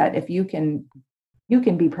is that if you can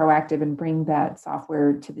be proactive and bring that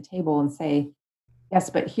software to the table and say, yes,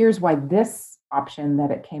 but here's why this option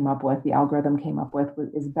that it came up with, the algorithm came up with,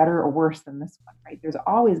 is better or worse than this one, right? There's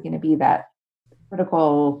always going to be that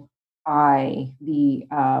critical eye, the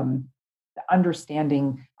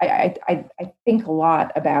understanding. I think a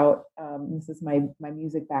lot about, this is my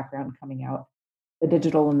music background coming out, the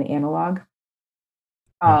digital and the analog.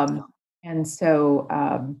 And so,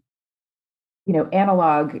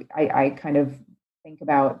 analog, I kind of think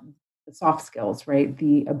about the soft skills, right?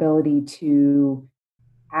 The ability to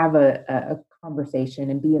have a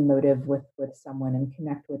conversation and be emotive with someone and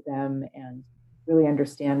connect with them and really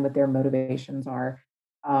understand what their motivations are,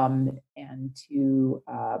 and to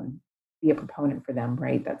be a proponent for them,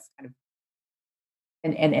 right? That's kind of,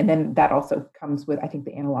 and then that also comes with, I think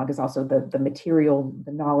the analog is also the material,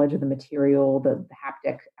 the knowledge of the material, the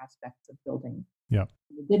haptic aspects of building. Yeah.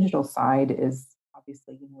 The digital side is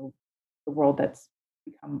obviously, the world that's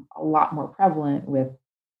become a lot more prevalent with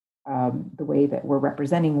the way that we're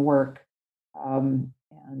representing work, and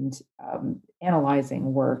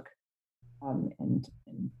analyzing work, and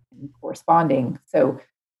corresponding. So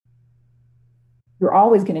you're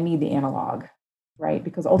always going to need the analog, right?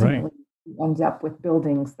 Because ultimately, Right. You end up with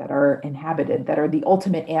buildings that are inhabited, that are the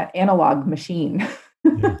ultimate analog machine.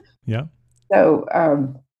 Yeah. So,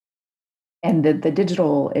 and the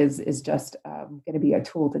digital is just going to be a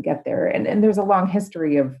tool to get there. And there's a long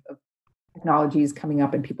history of technologies coming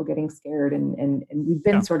up and people getting scared, and we've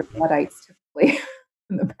been sort of Luddites typically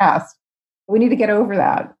in the past. We need to get over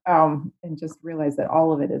that, and just realize that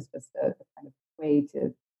all of it is just a kind of way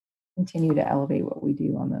to continue to elevate what we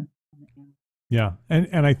do on the end. Yeah.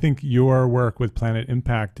 And I think your work with Planet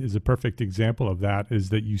Impact is a perfect example of that, is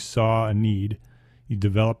that you saw a need, you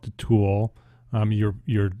developed a tool,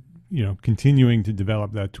 you're continuing to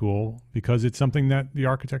develop that tool because it's something that the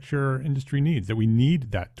architecture industry needs, that we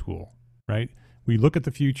need that tool, right? We look at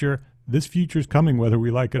the future, this future is coming whether we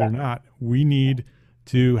like it or not. We need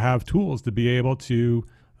to have tools to be able to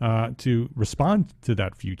respond to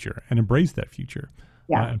that future and embrace that future.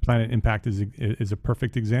 And Planet Impact is a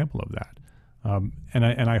perfect example of that.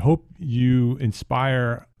 And I hope you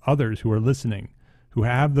inspire others who are listening, who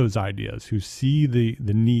have those ideas, who see the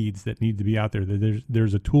needs that need to be out there, that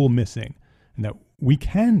there's a tool missing, and that we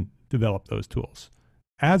can develop those tools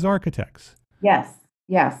as architects. Yes.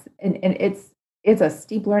 And it's a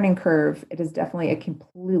steep learning curve. It is definitely a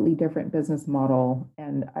completely different business model.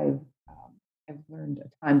 And I've learned a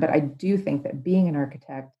ton, but I do think that being an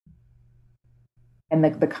architect and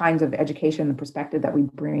the kinds of education and perspective that we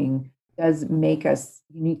bring does make us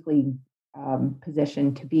uniquely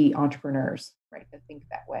positioned to be entrepreneurs, right? To think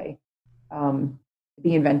that way, to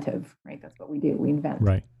be inventive, right? That's what we do. We invent.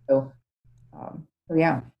 Right. So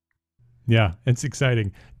yeah. Yeah, it's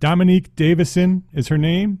exciting. Dominique Davison is her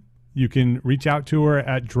name. You can reach out to her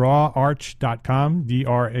at drawarch.com,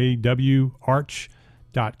 DRAW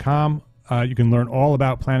arch.com. You can learn all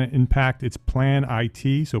about Planet Impact. It's Plan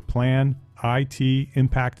IT, so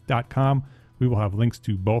planitimpact.com. We will have links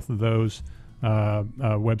to both of those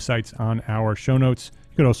websites on our show notes.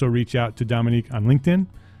 You could also reach out to Dominique on LinkedIn.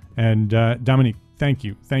 And Dominique, thank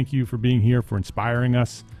you. Thank you for being here, for inspiring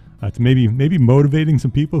us, to maybe motivating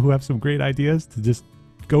some people who have some great ideas to just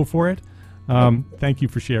go for it. Thank you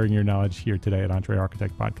for sharing your knowledge here today at Entre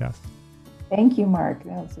Architect Podcast. Thank you, Mark.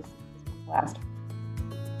 That was just a blast.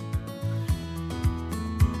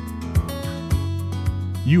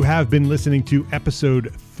 You have been listening to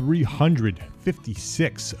episode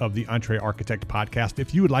 356 of the Entre Architect Podcast.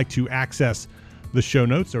 If you would like to access the show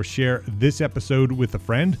notes or share this episode with a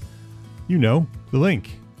friend, you know the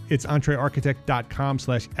link. It's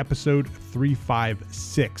entrearchitect.com/episode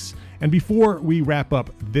 356. And before we wrap up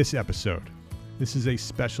this episode, this is a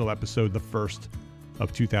special episode, the first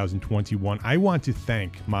of 2021. I want to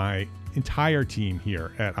thank my entire team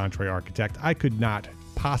here at EntreArchitect. I could not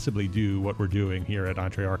possibly do what we're doing here at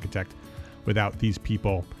EntreArchitect without these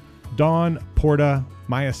people. Dawn Porta,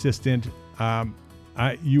 my assistant,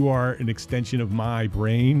 you are an extension of my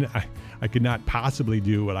brain. I could not possibly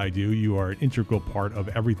do what I do. You are an integral part of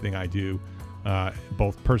everything I do,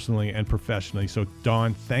 both personally and professionally. So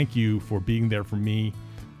Dawn, thank you for being there for me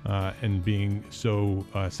and being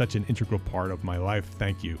such an integral part of my life.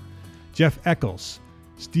 Thank you. Jeff Eccles,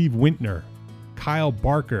 Steve Wintner, Kyle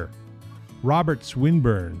Barker, Robert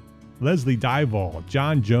Swinburne, Leslie Dival,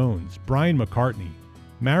 John Jones, Brian McCartney,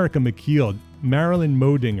 Marika McKeel, Marilyn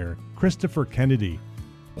Modinger, Christopher Kennedy,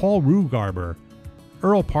 Paul Rugarber,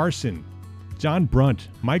 Earl Parson, John Brunt,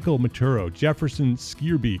 Michael Maturo, Jefferson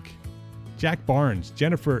Skierbeek, Jack Barnes,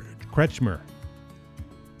 Jennifer Kretschmer,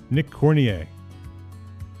 Nick Cornier,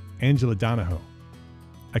 Angela Donahoe.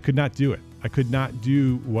 I could not do it. I could not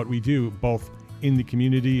do what we do both in the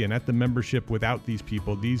community and at the membership without these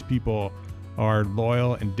people. These people are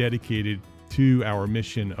loyal and dedicated to our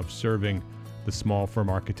mission of serving the small firm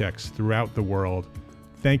architects throughout the world.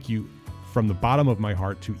 Thank you from the bottom of my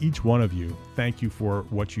heart to each one of you. Thank you for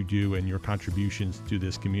what you do and your contributions to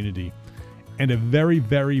this community. And a very,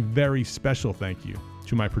 very, very special thank you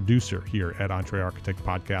to my producer here at EntreArchitect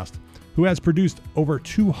Podcast, who has produced over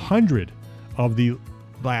 200 of the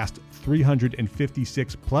last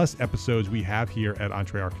 356 plus episodes we have here at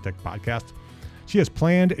EntreArchitect Podcast. She has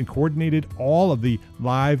planned and coordinated all of the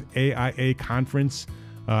live AIA conference,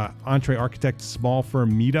 EntreArchitect small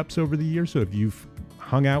firm meetups over the years. So if you've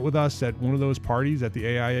hung out with us at one of those parties at the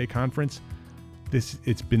AIA conference,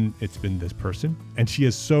 it's been this person. And she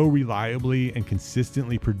has so reliably and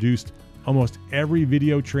consistently produced almost every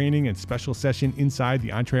video training and special session inside the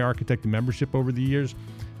EntreArchitect membership over the years.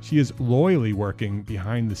 She is loyally working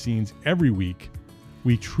behind the scenes every week.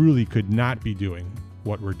 We truly could not be doing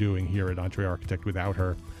what we're doing here at EntreArchitect without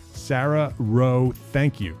her. Sarah Rowe,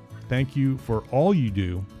 thank you. Thank you for all you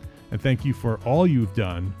do, and thank you for all you've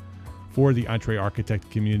done for the EntreArchitect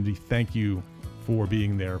community. Thank you for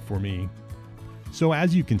being there for me. So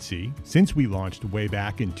as you can see, since we launched way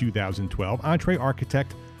back in 2012,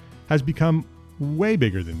 EntreArchitect has become way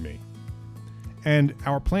bigger than me. And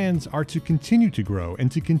our plans are to continue to grow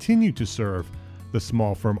and to continue to serve the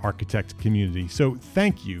small firm architect community. So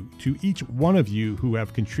thank you to each one of you who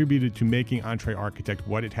have contributed to making EntreArchitect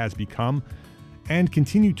what it has become and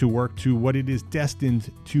continue to work to what it is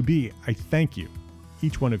destined to be. I thank you,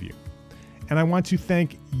 each one of you. And I want to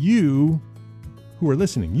thank you who are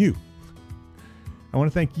listening, you. I want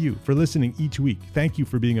to thank you for listening each week. Thank you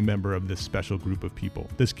for being a member of this special group of people,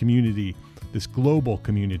 this community, this global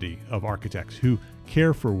community of architects who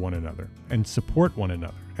care for one another and support one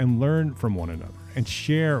another and learn from one another and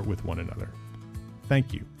share with one another.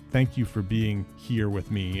 Thank you. Thank you for being here with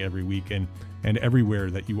me every week and everywhere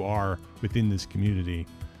that you are within this community.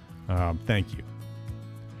 Thank you.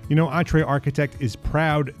 You know, EntreArchitect is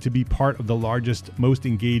proud to be part of the largest, most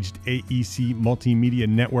engaged AEC multimedia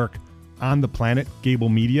network on the planet, Gable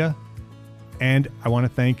Media. And I want to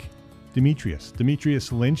thank Demetrius.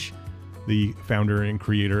 Demetrius Lynch, the founder and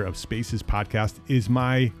creator of Spaces Podcast, is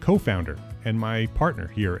my co-founder and my partner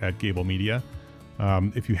here at Gable Media.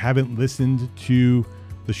 If you haven't listened to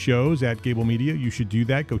the shows at Gable Media, you should do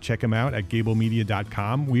that. Go check them out at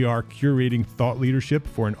gablemedia.com. We are curating thought leadership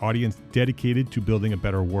for an audience dedicated to building a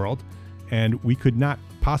better world. And we could not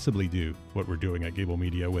possibly do what we're doing at Gable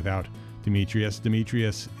Media without Demetrius.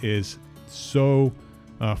 Demetrius is so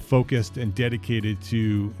focused and dedicated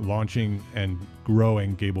to launching and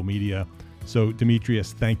growing Gable Media. So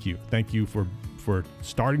Demetrius, thank you. Thank you for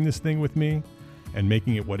starting this thing with me and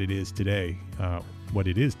making it what it is today.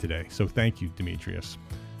 So thank you, Demetrius.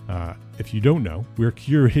 If you don't know, we're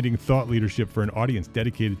curating thought leadership for an audience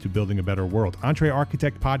dedicated to building a better world.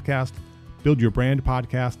 EntreArchitect Podcast, Build Your Brand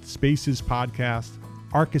Podcast, Spaces Podcast,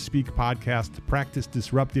 Archispeak Podcast, Practice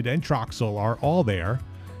Disrupted, and Troxel are all there.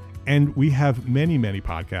 And we have many, many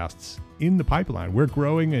podcasts in the pipeline. We're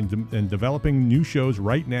growing and developing new shows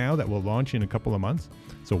right now that will launch in a couple of months.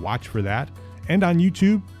 So watch for that. And on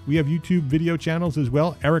YouTube, we have YouTube video channels as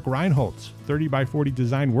well. Eric Reinholtz, 30x40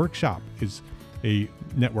 Design Workshop, is a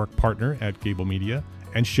network partner at Gable Media.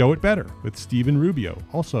 And Show It Better with Stephen Rubio,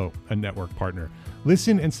 also a network partner.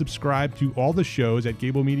 Listen and subscribe to all the shows at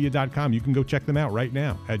gablemedia.com. You can go check them out right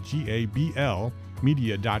now at gablmedia.com.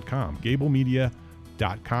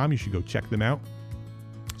 Gablemedia.com. You should go check them out.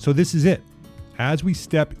 So this is it. As we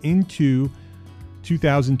step into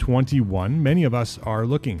 2021, many of us are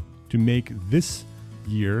looking to make this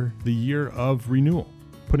year the year of renewal,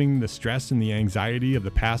 putting the stress and the anxiety of the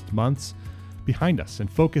past months behind us and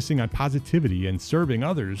focusing on positivity and serving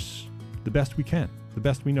others the best we can, the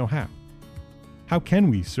best we know how. How can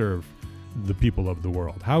we serve the people of the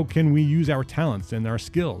world? How can we use our talents and our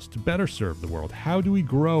skills to better serve the world? How do we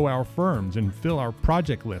grow our firms and fill our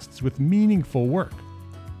project lists with meaningful work?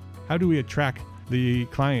 How do we attract the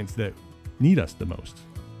clients that need us the most,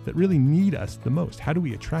 that really need us the most? How do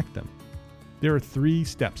we attract them? There are 3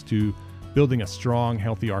 steps to building a strong,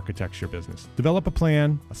 healthy architecture business. Develop a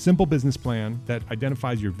plan, a simple business plan that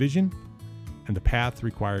identifies your vision and the path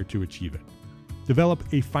required to achieve it. Develop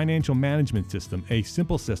a financial management system, a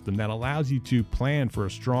simple system that allows you to plan for a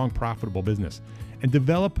strong, profitable business. And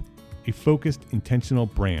develop a focused, intentional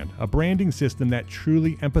brand, a branding system that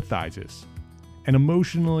truly empathizes and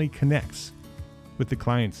emotionally connects with the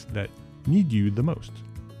clients that need you the most.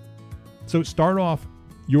 So start off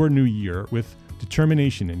your new year with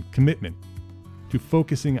determination and commitment to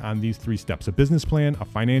focusing on these 3 steps: a business plan, a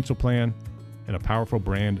financial plan, and a powerful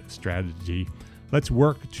brand strategy. Let's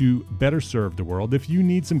work to better serve the world. If you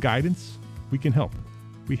need some guidance, we can help.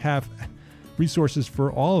 We have resources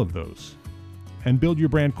for all of those. And Build Your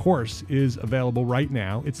Brand course is available right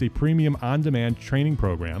now. It's a premium on-demand training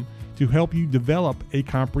program to help you develop a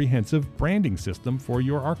comprehensive branding system for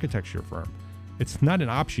your architecture firm. It's not an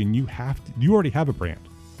option. You already have a brand.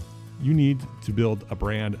 You need to build a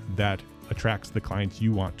brand that attracts the clients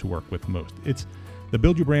you want to work with most. It's the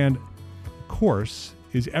Build Your Brand course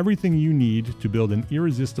is everything you need to build an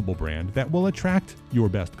irresistible brand that will attract your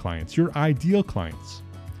best clients, your ideal clients.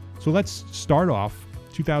 So let's start off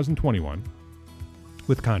 2021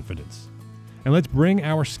 with confidence. And let's bring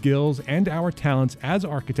our skills and our talents as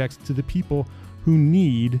architects to the people who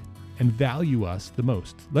need and value us the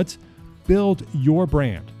most. Let's build your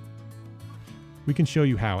brand. We can show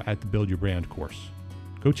you how at the Build Your Brand course.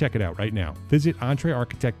 Go check it out right now. Visit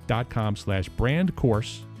entrearchitect.com/brand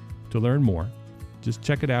course to learn more. Just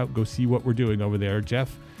check it out. Go see what we're doing over there.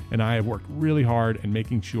 Jeff and I have worked really hard in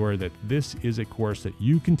making sure that this is a course that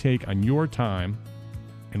you can take on your time.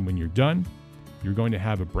 And when you're done, you're going to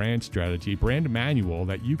have a brand strategy, brand manual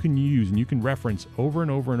that you can use and you can reference over and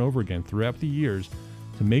over and over again throughout the years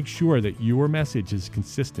to make sure that your message is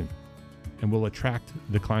consistent and will attract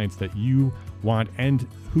the clients that you want and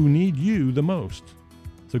who need you the most.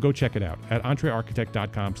 So go check it out at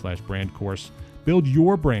entrearchitect.com/brand course. Build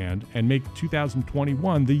your brand and make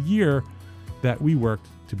 2021 the year that we worked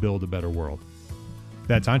to build a better world.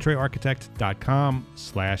 That's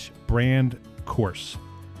entrearchitect.com/brand course.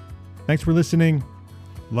 Thanks for listening.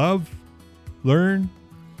 Love, learn,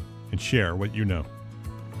 and share what you know.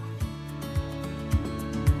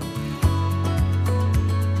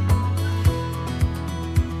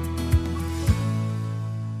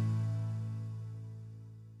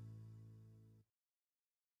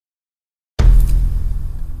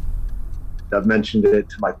 I've mentioned it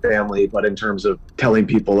to my family, but in terms of telling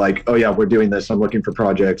people like, oh yeah, we're doing this, I'm looking for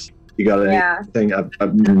projects, you got anything?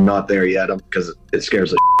 I'm not there yet because it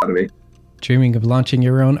scares the shit out of me. Dreaming of launching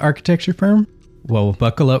your own architecture firm? Well,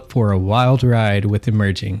 buckle up for a wild ride with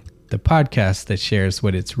Emerging, the podcast that shares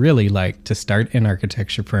what it's really like to start an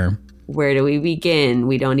architecture firm. Where do we begin?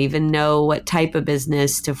 We don't even know what type of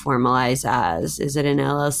business to formalize as. Is it an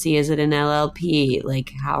LLC? Is it an LLP?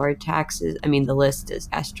 Like, how are taxes? I mean, the list is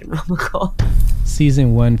astronomical.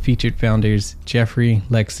 Season 1 featured founders Jeffrey,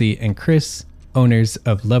 Lexi, and Chris, owners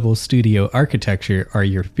of Level Studio Architecture, are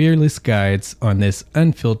your fearless guides on this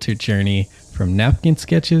unfiltered journey from napkin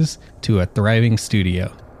sketches to a thriving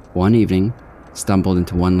studio. One evening, stumbled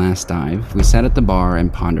into one last dive, we sat at the bar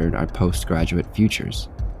and pondered our postgraduate futures.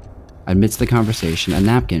 Amidst the conversation, a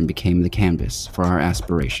napkin became the canvas for our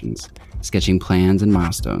aspirations, sketching plans and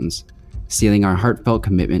milestones, sealing our heartfelt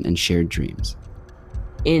commitment and shared dreams.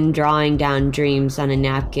 In drawing down dreams on a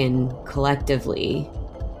napkin collectively,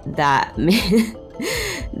 that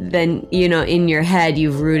then, you know, in your head,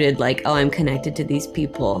 you've rooted like, oh, I'm connected to these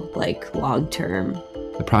people, like long term.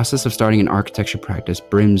 The process of starting an architecture practice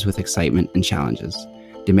brims with excitement and challenges,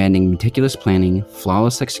 demanding meticulous planning,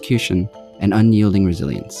 flawless execution, and unyielding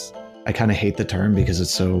resilience. I kind of hate the term because it's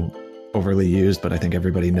so overly used, but I think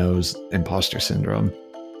everybody knows imposter syndrome.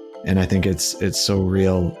 And I think it's so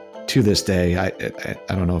real to this day. I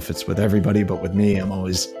don't know if it's with everybody, but with me, I'm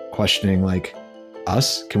always questioning like,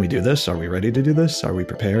 us? Can we do this? Are we ready to do this? Are we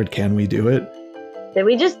prepared? Can we do it? Did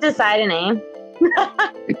we just decide a name?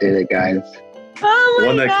 We did it, guys. Oh my God.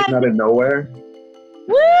 One that came out of nowhere?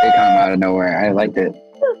 Woo! It came out of nowhere. I liked it.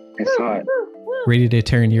 I saw it. Ready to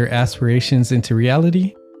turn your aspirations into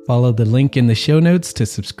reality? Follow the link in the show notes to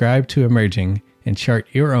subscribe to Emerging and chart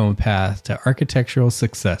your own path to architectural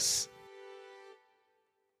success.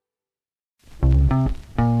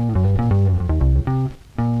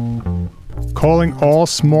 Calling all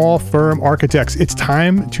small firm architects. It's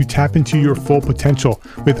time to tap into your full potential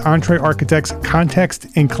with Entre Architects Context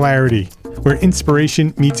and Clarity, where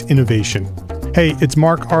inspiration meets innovation. Hey, it's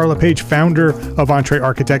Mark R. LePage, founder of Entre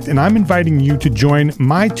Architect, and I'm inviting you to join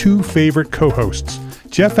my two favorite co-hosts,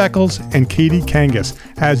 Jeff Eccles and Katie Kangas,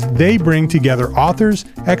 as they bring together authors,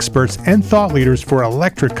 experts, and thought leaders for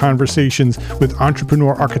electric conversations with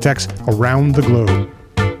entrepreneur architects around the globe.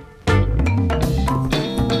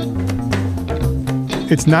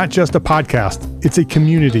 It's not just a podcast, it's a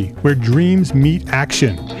community where dreams meet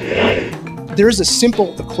action. There's a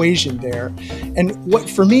simple equation there. And what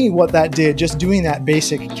that did, just doing that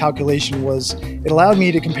basic calculation, was it allowed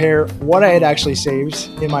me to compare what I had actually saved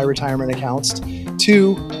in my retirement accounts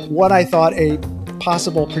to what I thought a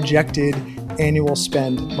possible projected annual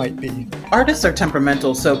spend might be. Artists are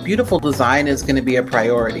temperamental, so beautiful design is going to be a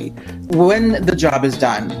priority. When the job is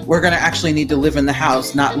done, we're going to actually need to live in the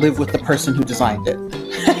house, not live with the person who designed it.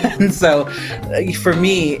 And so for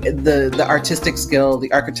me, the artistic skill,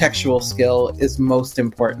 the architectural skill is most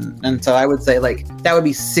important. And so I would say that would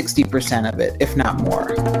be 60% of it, if not more.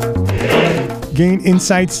 Gain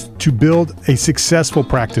insights to build a successful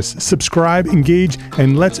practice. Subscribe, engage,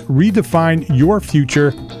 and let's redefine your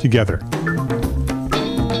future together.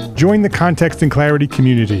 Join the Context and Clarity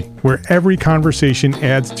community, where every conversation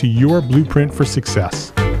adds to your blueprint for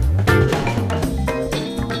success.